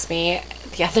son asked me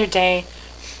the other day,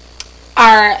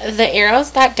 are the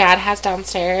arrows that Dad has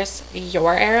downstairs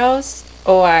your arrows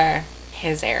or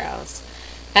his arrows?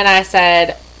 And I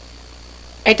said,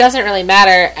 it doesn't really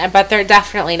matter, but they're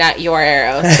definitely not your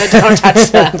arrows, so don't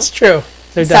touch them. That's true.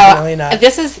 They're definitely not.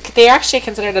 They're actually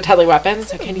considered a deadly weapon,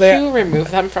 so can you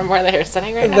remove them from where they're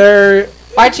sitting right now?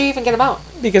 Why'd you even get them out?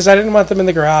 Because I didn't want them in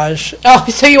the garage. Oh,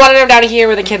 so you wanted them down here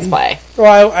where the kids play?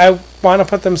 Well, I want to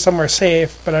put them somewhere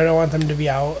safe, but I don't want them to be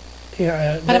out. Put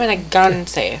them in a gun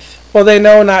safe. Well, they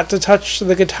know not to touch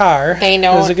the guitar. They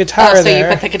know. There's a guitar there. So you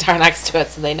put the guitar next to it,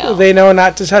 so they know. They know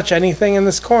not to touch anything in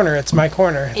this corner. It's my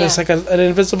corner. There's like an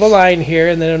invisible line here,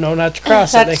 and they know not to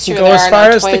cross it. They can go as far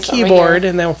as the keyboard,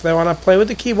 and if they want to play with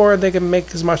the keyboard, they can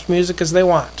make as much music as they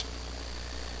want.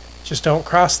 Just don't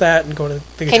cross that and go to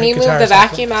the guitar. Can you move the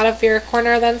vacuum out of your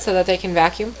corner then, so that they can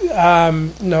vacuum?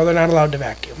 No, they're not allowed to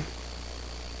vacuum.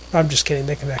 I'm just kidding.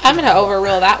 They can vacuum. I'm going to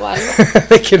overrule that one.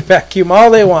 They can vacuum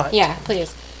all they want. Yeah,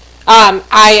 please. I'm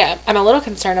a little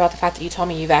concerned about the fact that you told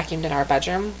me you vacuumed in our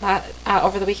bedroom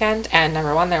over the weekend, and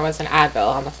number one, there was an Advil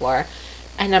on the floor,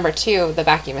 and number two, the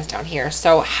vacuum is down here.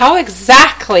 So how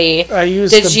exactly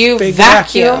did you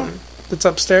vacuum? That's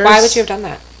upstairs. Why would you have done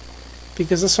that?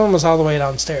 Because this one was all the way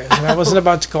downstairs, and I wasn't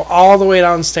about to go all the way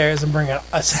downstairs and bring it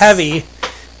as heavy,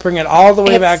 bring it all the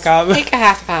way back up. Like a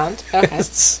half pound. Okay.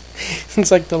 It's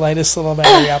like the lightest little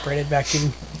battery-operated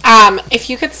vacuum. If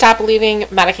you could stop leaving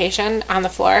medication on the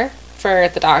floor for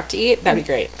the dog to eat, that'd be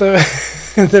great.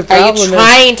 The problem Are you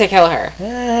trying to kill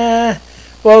her?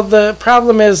 Well, the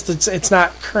problem is that it's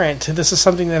not current. This is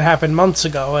something that happened months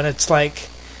ago, and it's like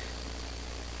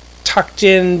tucked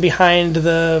in behind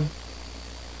the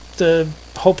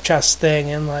hope chest thing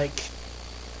and like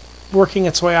working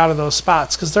its way out of those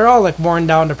spots because they're all like worn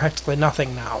down to practically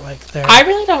nothing now. I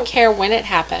really don't care when it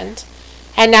happened,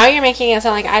 and now you're making it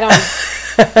sound like I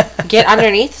don't get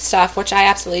underneath stuff, which I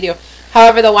absolutely do.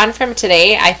 However, the one from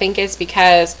today I think is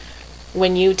because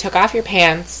when you took off your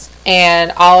pants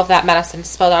and all of that medicine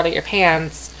spilled out of your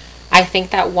pants, I think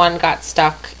that one got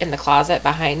stuck in the closet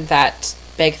behind that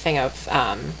big thing of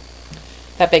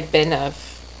that big bin of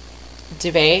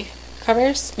duvet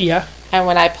covers. Yeah. And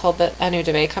when I pulled a new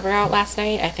duvet cover out last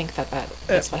night, I think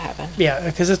that's what happened. Yeah,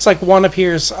 because it's like one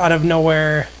appears out of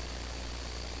nowhere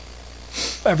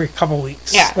every couple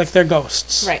weeks. Yeah. Like they're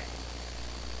ghosts. Right.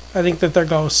 I think that they're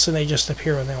ghosts and they just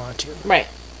appear when they want to. Right.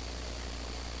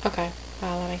 Okay.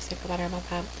 Well, that makes me feel better about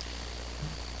that.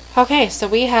 Okay, so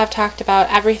we have talked about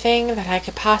everything that I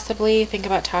could possibly think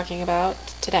about talking about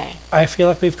today. I feel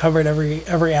like we've covered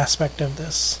every aspect of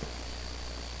this.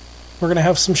 We're going to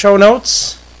have some show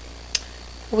notes.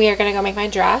 We are going to go make my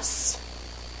dress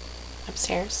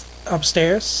upstairs.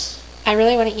 I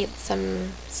really want to eat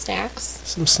some snacks.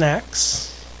 Some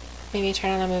snacks. Maybe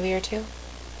turn on a movie or two.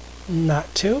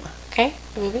 Not two. Okay,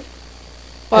 a movie.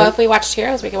 Well, if we watched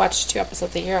Heroes, we could watch 2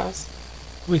 episodes of Heroes.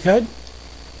 We could.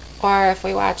 Or if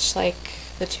we watch, like,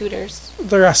 The Tudors.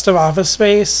 The rest of Office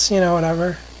Space,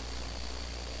 whatever.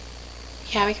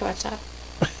 Yeah, we could watch that.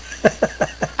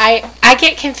 I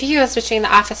get confused between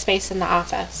The Office Space and The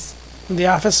Office. The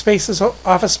Office Space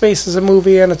is a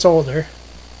movie and it's older.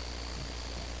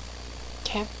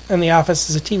 Okay. And The Office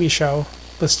is a TV show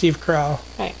with Steve Carell.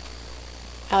 Right.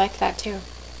 I like that too.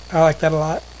 I like that a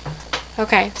lot.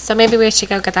 Okay, so maybe we should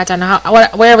go get that done.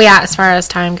 Where are we at as far as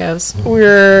time goes?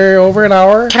 We're over an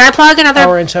hour. Can I plug another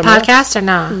podcast or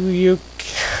no? You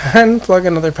can plug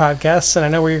another podcast, and I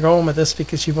know where you're going with this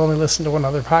because you've only listened to 2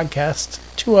 other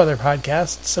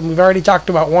podcasts, and we've already talked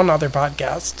about 1 other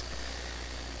podcast.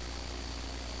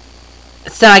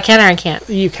 So I can or I can't?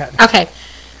 You can. Okay.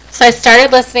 So I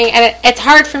started listening, and it's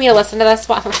hard for me to listen to this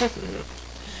one.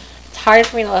 It's hard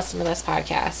for me to listen to this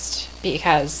podcast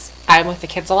because I'm with the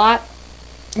kids a lot.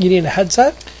 You need a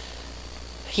headset?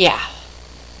 Yeah.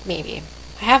 Maybe.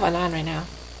 I have one on right now.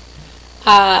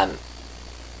 But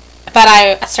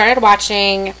I started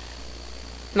watching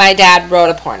My Dad Wrote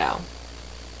a Porno.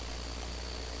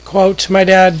 Quote, my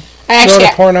dad wrote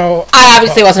a porno. I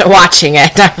obviously wasn't watching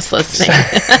it. I was listening.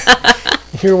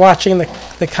 You were watching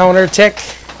the counter tick?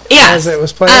 Yes. As it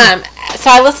was playing?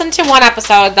 So I listened to 1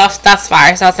 episode thus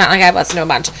far, so it's not like I've listened to a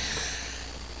bunch.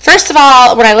 First of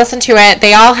all, when I listen to it,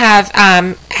 they all have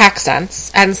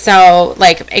accents. And so,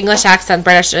 like, English accent,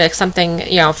 British, like something,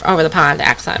 over the pond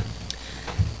accent.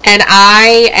 And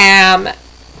I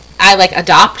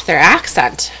adopt their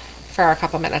accent for a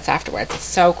couple minutes afterwards. It's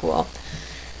so cool.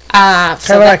 Kind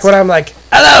of like when I'm like,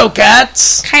 hello,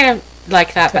 cats! Kind of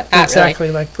like that, but not exactly,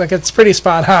 really. like it's pretty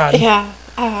spot on. Yeah.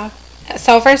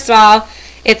 So, first of all,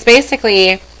 it's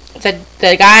basically the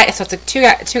guy, so it's like two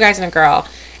guys and a girl.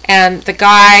 And the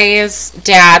guy's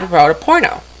dad wrote a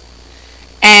porno.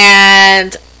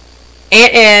 And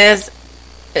it is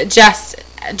just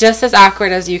as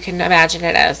awkward as you can imagine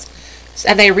it is.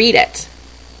 And they read it.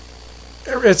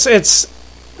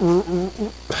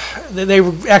 They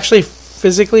actually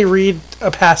physically read a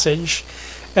passage,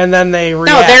 and then they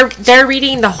react. No, they're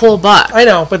reading the whole book. I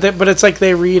know, but it's like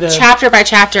they read chapter by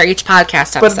chapter each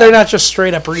podcast episode. But they're not just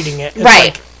straight up reading it. It's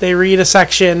right. Like they read a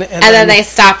section, and then they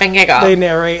stop and giggle. They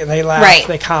narrate and they laugh. Right.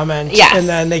 They comment. Yes. And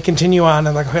then they continue on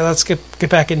and like, okay, let's get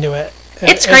back into it.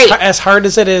 It's great. As hard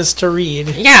as it is to read.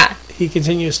 Yeah. He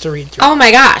continues to read through. Oh my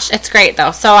gosh, it's great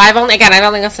though. So I've only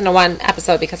listened to 1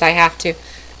 episode because I have to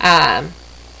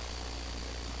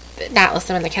not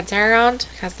listen when the kids are around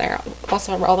because they're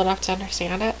also old enough to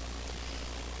understand it.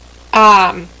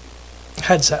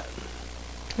 Headset.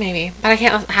 Maybe, but I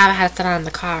can't have a headset on in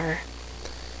the car.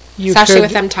 Especially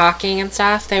with them talking and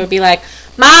stuff. They would be like,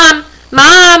 Mom,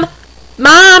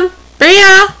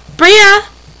 Bria.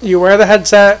 You wear the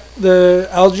headset, the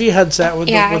LG headset with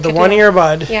the 1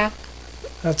 earbud. Yeah.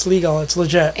 That's legal. It's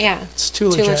legit. Yeah. It's too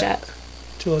legit.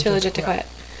 Too legit to quit.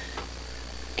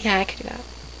 Yeah, I could do that.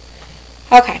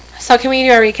 Okay, so can we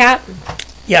do a recap?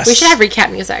 Yes. We should have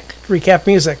recap music. Recap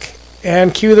music.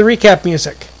 And cue the recap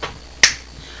music.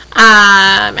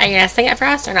 Are you going to sing it for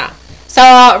us or not? So,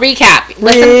 recap.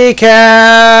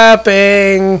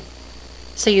 Recapping.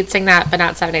 So you'd sing that, but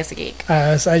not 7 Days a Geek.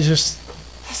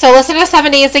 So listen to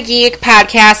 7 Days a Geek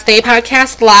podcast. They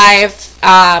podcast live.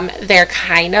 They're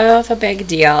kind of a big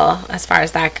deal as far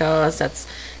as that goes. It's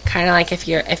kind of like if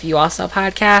you also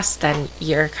podcast, then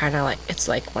you're kind of like, it's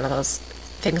like one of those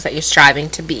things that you're striving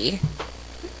to be.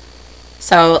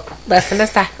 So listen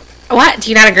to that. What? Do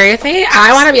you not agree with me?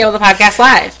 I want to be able to podcast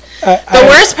live. The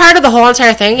worst part of the whole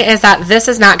entire thing is that this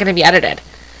is not going to be edited.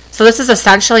 So this is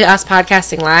essentially us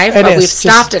podcasting live, but we've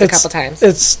stopped it a couple times.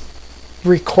 It's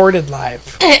recorded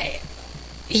live.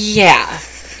 Yeah,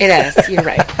 it is. You're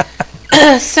right.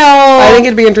 So I think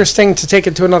it'd be interesting to take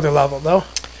it to another level, though.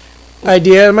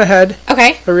 Idea in my head.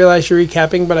 Okay. I realize you're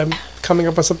recapping, but I'm coming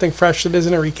up with something fresh that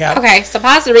isn't a recap. Okay, so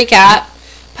pause the recap.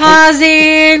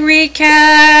 Pausing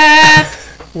recap.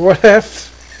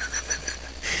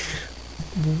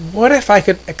 What if I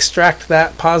could extract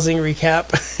that pausing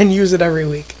recap and use it every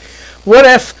week? What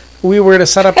if we were to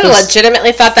set up I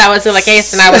legitimately thought that was the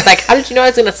case, and I was like, how did you know I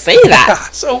was going to say that?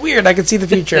 So weird. I could see the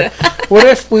future. What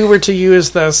if we were to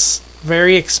use this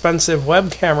very expensive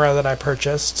web camera that I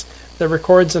purchased that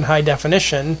records in high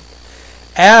definition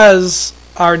as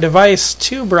our device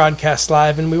to broadcast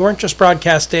live, and we weren't just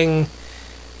broadcasting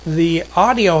the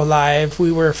audio live,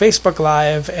 we were Facebook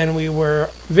Live, and we were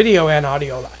video and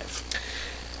audio live.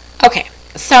 Okay,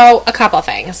 so a couple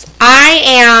things. I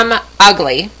am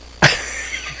ugly.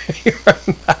 You are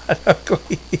not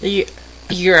ugly.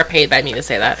 You are paid by me to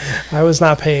say that. I was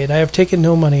not paid. I have taken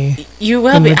no money. You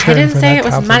will be. I didn't say it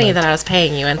was money that I was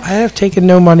paying you. And I have taken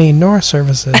no money nor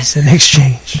services in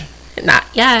exchange. Not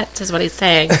yet, is what he's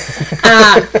saying.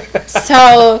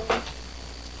 So,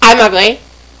 I'm ugly.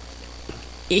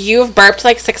 You've burped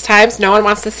like 6 times. No one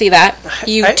wants to see that.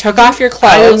 You took off your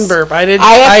clothes. I didn't burp.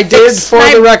 I did, for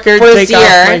the record, take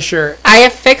off my shirt. I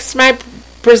have fixed my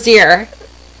brassiere,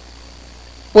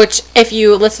 which, if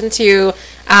you listen to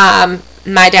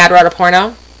My Dad Wrote a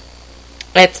Porno,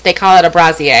 they call it a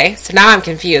brassiere. So now I'm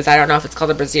confused. I don't know if it's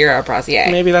called a brassiere or a brassiere.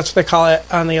 Maybe that's what they call it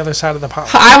on the other side of the pond.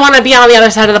 I want to be on the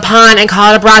other side of the pond and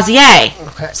call it a brassiere.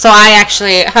 Okay. So I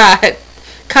actually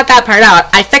cut that part out.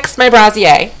 I fixed my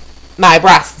brassiere, my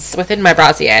breasts within my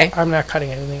brassiere. I'm not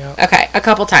cutting anything out. Okay, a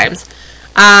couple times.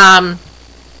 I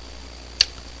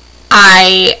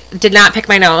did not pick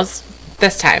my nose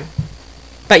this time,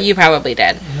 but you probably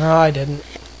did. No, I didn't.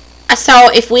 So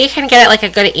if we can get it like a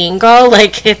good angle,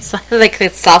 like it's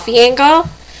selfie angle,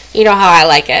 you know how I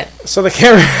like it. So the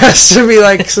camera has to be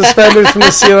like suspended from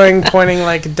the ceiling, pointing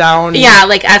like down. Yeah,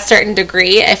 like a certain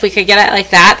degree. If we could get it like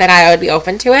that, then I would be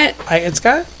open to it. It's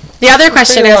got the other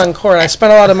question is long cord. I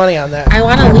spent a lot of money on that. I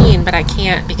want to lean, but I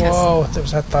can't because. Whoa!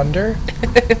 Was that thunder?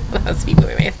 That was people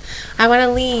we I want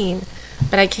to lean,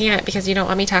 but I can't because you don't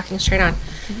want me talking straight on.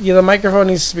 Yeah, the microphone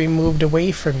needs to be moved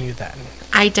away from you then.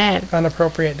 I did. An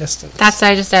appropriate distance. That's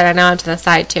what I just did. I know I'm to the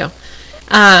side too.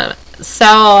 How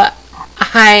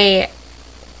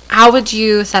would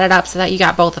you set it up so that you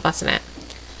got both of us in it?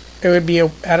 It would be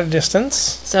at a distance.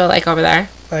 So like over there?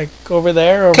 Like over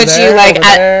there, over Could there, you like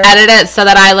there. edit it so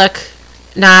that I look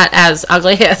not as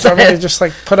ugly as So to just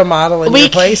like put a model in your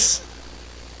place?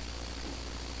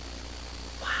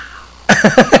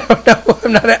 Wow. No,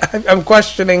 I'm not. I'm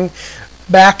questioning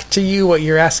back to you what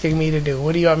you're asking me to do.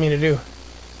 What do you want me to do?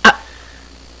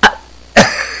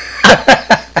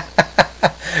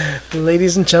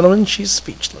 Ladies and gentlemen, she's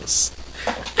speechless.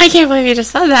 I can't believe you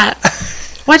just said that.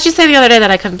 What'd you say the other day that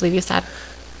I couldn't believe you said?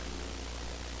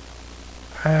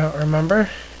 I don't remember.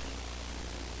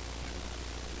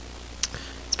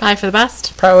 It's probably for the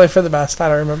best. Probably for the best. I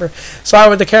don't remember.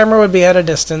 So the camera would be at a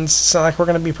distance. It's not like we're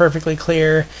going to be perfectly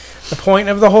clear. The point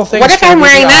of the whole thing what is if I'm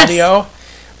wearing this? Audio.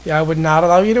 Yeah, I would not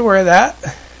allow you to wear that.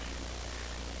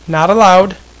 Not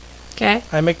allowed. Okay.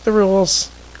 I make the rules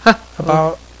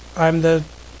about I'm the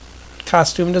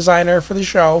costume designer for the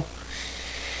show.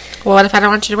 Well, what if I don't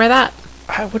want you to wear that?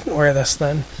 I wouldn't wear this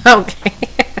then. Okay.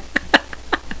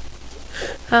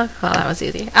 Oh, well, that was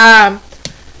easy.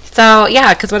 So,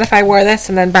 yeah, because what if I wore this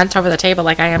and then bent over the table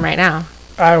like I am right now?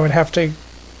 I would have to,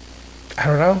 I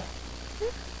don't know.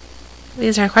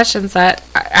 These are questions that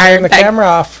turn the camera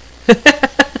off.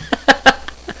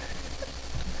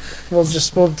 We'll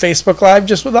Facebook Live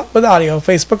just with audio.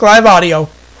 Facebook Live audio.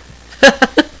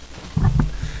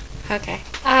 Okay.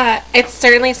 It's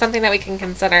certainly something that we can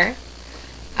consider.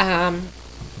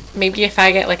 Maybe if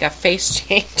I get like a face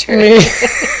change or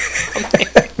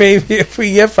maybe if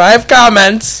we get 5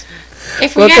 comments,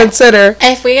 we'll consider.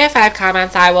 If we get 5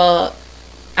 comments, I will.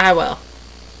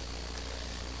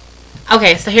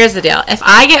 Okay, so here's the deal. If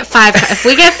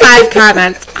we get 5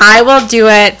 comments, I will do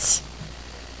it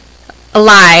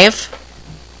live,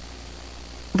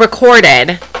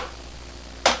 recorded,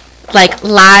 like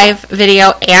live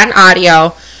video and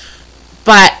audio,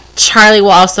 but Charlie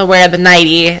will also wear the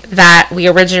nightie that we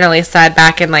originally said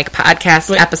back in like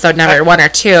podcast episode number 1 or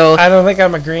 2. I don't think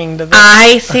I'm agreeing to this.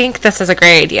 I think this is a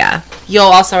great idea. You'll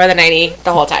also wear the nightie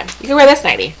the whole time. You can wear this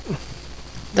nightie.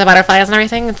 The butterflies and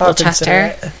everything. The little chest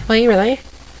hair. Will you really?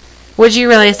 Would you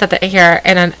really set the hair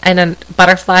in a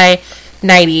butterfly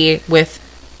nightie with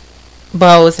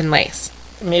bows and lace?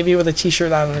 Maybe with a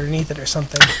t-shirt on underneath it or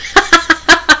something.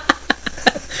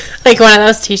 Like one of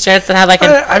those t-shirts that have like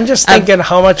I'm just thinking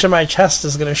how much of my chest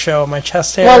is going to show. My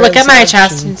chest hair. Well, look at my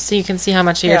chest so you can see how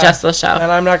much of your chest will show.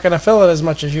 And I'm not going to fill it as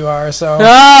much as you are, so.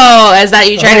 Oh, is that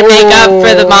you trying to make up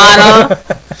for the model?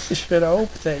 You should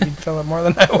hope that you'd fill it more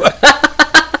than I would.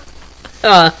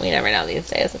 Oh, we never know these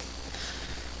days.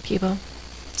 People.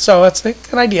 So it's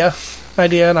an idea.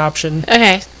 An option.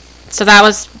 Okay. So that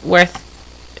was worth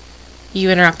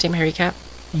you interrupting my recap.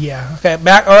 Yeah. Okay.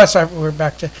 Sorry. We're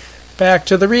back to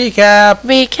the recap.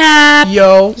 Recap.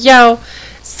 Yo.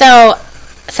 So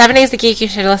 7 Days a Geek, you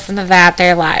should listen to that.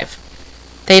 They're live.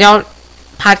 They don't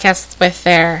podcast with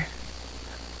their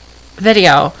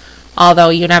video, Although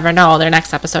you never know, their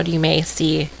next episode you may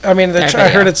see. I mean, their I video.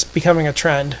 heard it's becoming a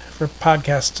trend for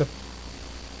podcasts to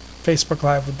Facebook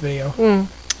Live with video.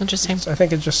 Interesting. So I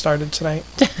think it just started tonight.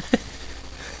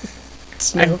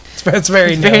 It's new. It's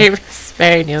very new. It's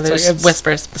very new. There's it's-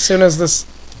 whispers. As soon as this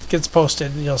gets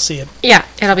posted, you'll see it Yeah,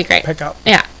 it'll be great. pick up.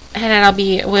 Yeah, and it'll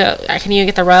be. Can you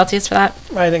get the royalties for that?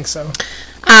 I think so.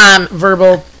 Um,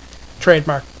 Verbal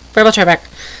trademark. Verbal Tribeck.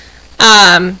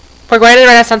 We're going to the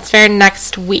Renaissance Fair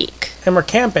next week. And we're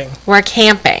camping We're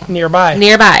camping nearby.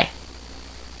 nearby.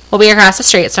 We'll be across the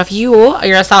street. So if you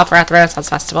yourself are at the Renaissance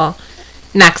Festival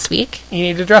next week You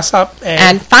need to dress up.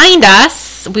 and find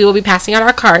us, we will be passing out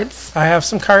our cards. I have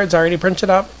some cards already printed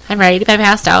up. I'm ready to be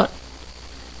passed out.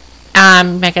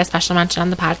 Make a special mention on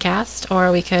the podcast,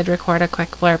 or we could record a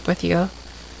quick blurb with you.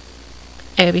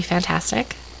 It would be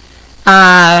fantastic.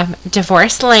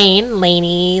 Divorce Lane,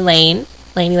 Laney Lane.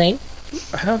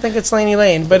 I don't think it's Laney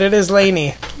Lane, but it is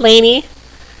Laney. Laney.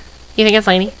 You think it's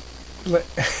Laney?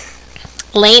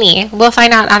 Laney. We'll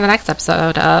find out on the next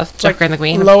episode of Joker and the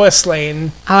Queen. Lois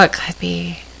Lane. Oh, it could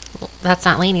be. That's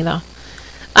not Laney, though.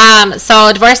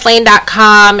 So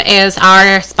divorcelane.com is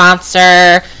our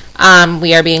sponsor.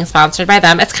 We are being sponsored by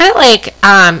them. It's kind of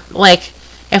like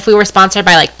if we were sponsored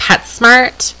by like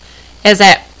PetSmart. Is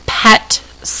it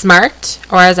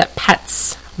PetSmart or is it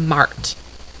PetSmart?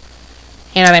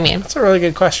 You know what I mean? That's a really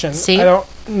good question. See? I don't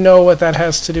know what that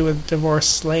has to do with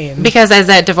Divorce Lane. Because is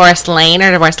it Divorce Lane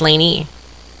or Divorce Laney?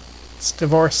 It's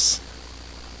Divorce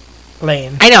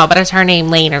Lane. I know, but it's her name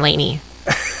Lane or Laney.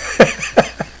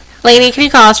 Laney, can you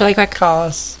call us really quick? Call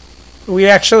us. We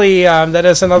actually, that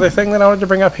is another thing that I wanted to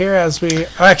bring up here as we...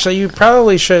 Actually, you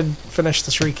probably should finish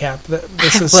this recap.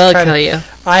 This is We'll kind kill of, you.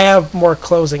 I have more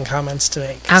closing comments to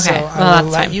make. Okay, So well, I will that's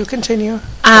let fine. you continue.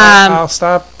 I'll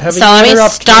stop having So you let me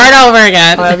interrupt start over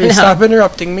again. I'll have you No. stop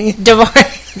interrupting me.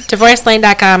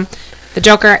 Divorcelane.com, the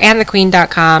Joker and the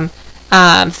Queen.com.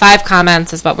 5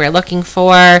 comments is what we're looking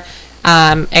for.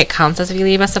 It counts as if you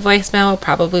leave us a voicemail. We'll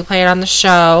probably play it on the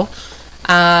show.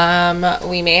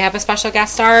 We may have a special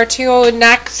guest star or two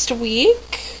next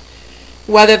week.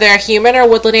 Whether they're human or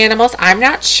woodland animals, I'm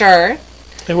not sure.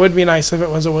 It would be nice if it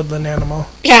was a woodland animal.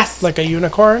 Yes. Like a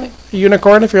unicorn. A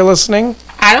unicorn, if you're listening.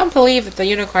 I don't believe that the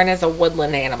unicorn is a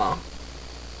woodland animal.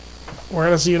 Where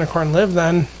does the unicorn live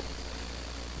then?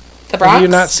 The Bronx? Have you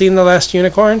not seen The Last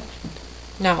Unicorn?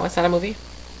 No, is that a movie?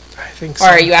 I think so. Or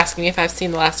are you asking me if I've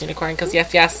seen The Last Unicorn? Because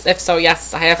yes. If so,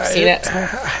 yes, I have seen it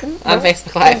on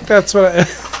Facebook Live. That's what I...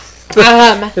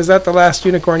 Is that the last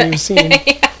unicorn you've seen?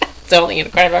 It's the only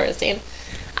unicorn I've ever seen.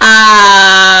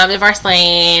 Divorce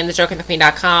Lane,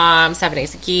 thejokerandthequeen.com, 7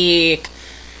 Days a Geek,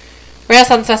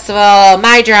 Renaissance Festival,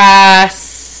 My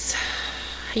Dress,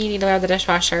 You Need to Learn the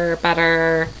Dishwasher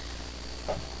Better,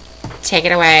 Take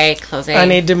It Away, Closing. I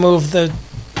need to move the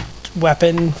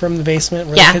weapon from the basement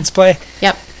where Yeah. the kids play.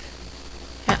 Yep.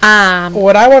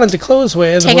 What I wanted to close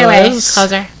with Take it away, was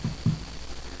closer.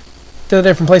 the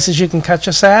different places you can catch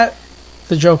us at.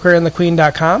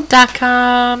 thejokerandthequeen.com.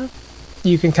 .com.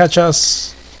 You can catch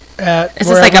us at Is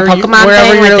this like a Pokemon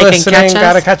wherever thing where you're they can listening. catch us?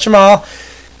 Gotta catch them all.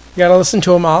 You gotta listen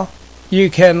to them all. You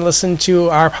can listen to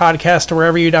our podcast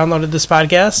wherever you downloaded this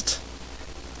podcast.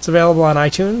 It's available on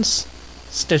iTunes,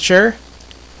 Stitcher,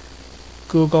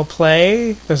 Google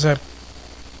Play. There's a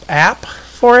app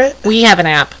for it. We have an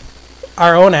app.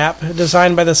 Our own app,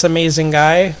 designed by this amazing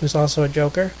guy who's also a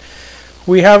Joker.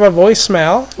 We have a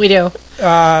voicemail. We do.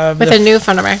 With a new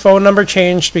phone number. Phone number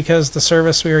changed because the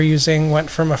service we were using went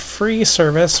from a free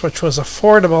service, which was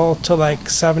affordable, to like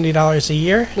 $70 a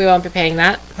year. We won't be paying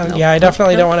that. Nope. Yeah, I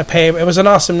definitely don't want to pay. It was an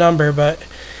awesome number, but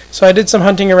so I did some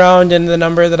hunting around, and the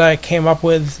number that I came up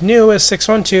with new is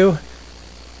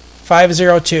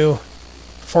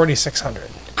 612-502-4600.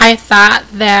 I thought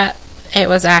that it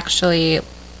was actually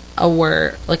a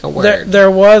word, like a word.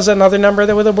 There was another number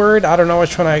that with a word. I don't know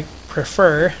which one I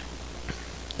prefer.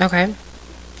 Okay.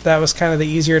 That was kind of the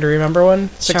easier to remember one.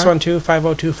 Sure.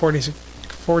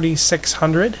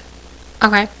 612-502-4600.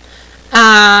 Okay.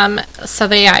 So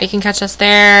you can catch us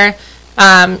there.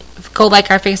 Go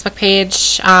like our Facebook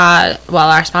page.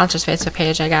 Our sponsor's Facebook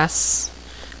page, I guess.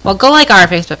 Well, go like our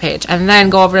Facebook page, and then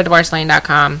go over to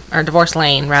divorcelane.com, or Divorce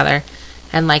Lane, rather,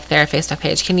 and like their Facebook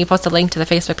page. Can you post a link to the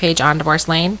Facebook page on Divorce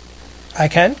Lane? I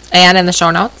can. And in the show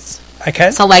notes? I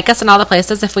can. So like us in all the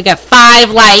places. If we get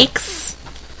 5 likes,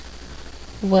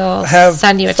 we'll Have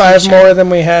send you a 5 t-shirt. more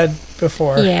than we had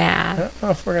before. I Yeah. don't know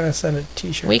if we're going to send a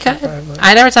t-shirt. We for could. 5 likes.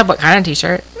 I never said what kind of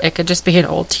t-shirt. It could just be an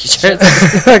old t-shirt.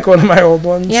 Like one of my old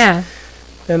ones. Yeah.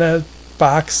 In a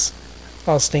box.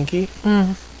 All stinky.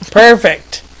 Mm.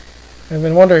 Perfect. I've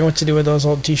been wondering what to do with those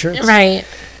old t-shirts. Right.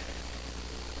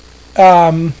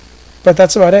 But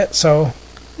that's about it. So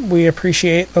we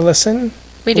appreciate the listen.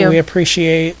 We do. We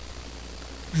appreciate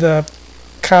the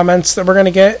comments that we're going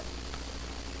to get.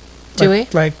 Do we?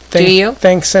 Do you?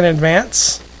 Thanks in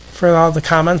advance for all the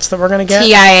comments that we're going to get.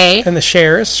 TIA. And the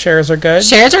shares. Shares are good.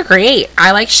 Shares are great.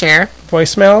 I like share.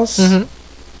 Voicemails. Mm-hmm.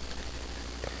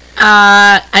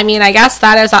 I mean, I guess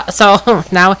that is... So,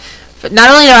 now...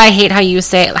 Not only do I hate how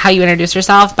you introduce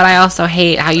yourself, but I also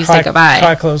hate how you say goodbye. How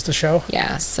I close the show.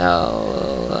 Yeah,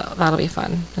 so that'll be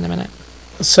fun in a minute.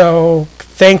 So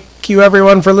thank you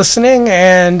everyone for listening,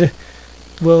 and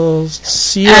we'll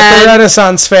see you at the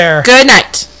Renaissance Fair. Good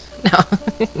night. No.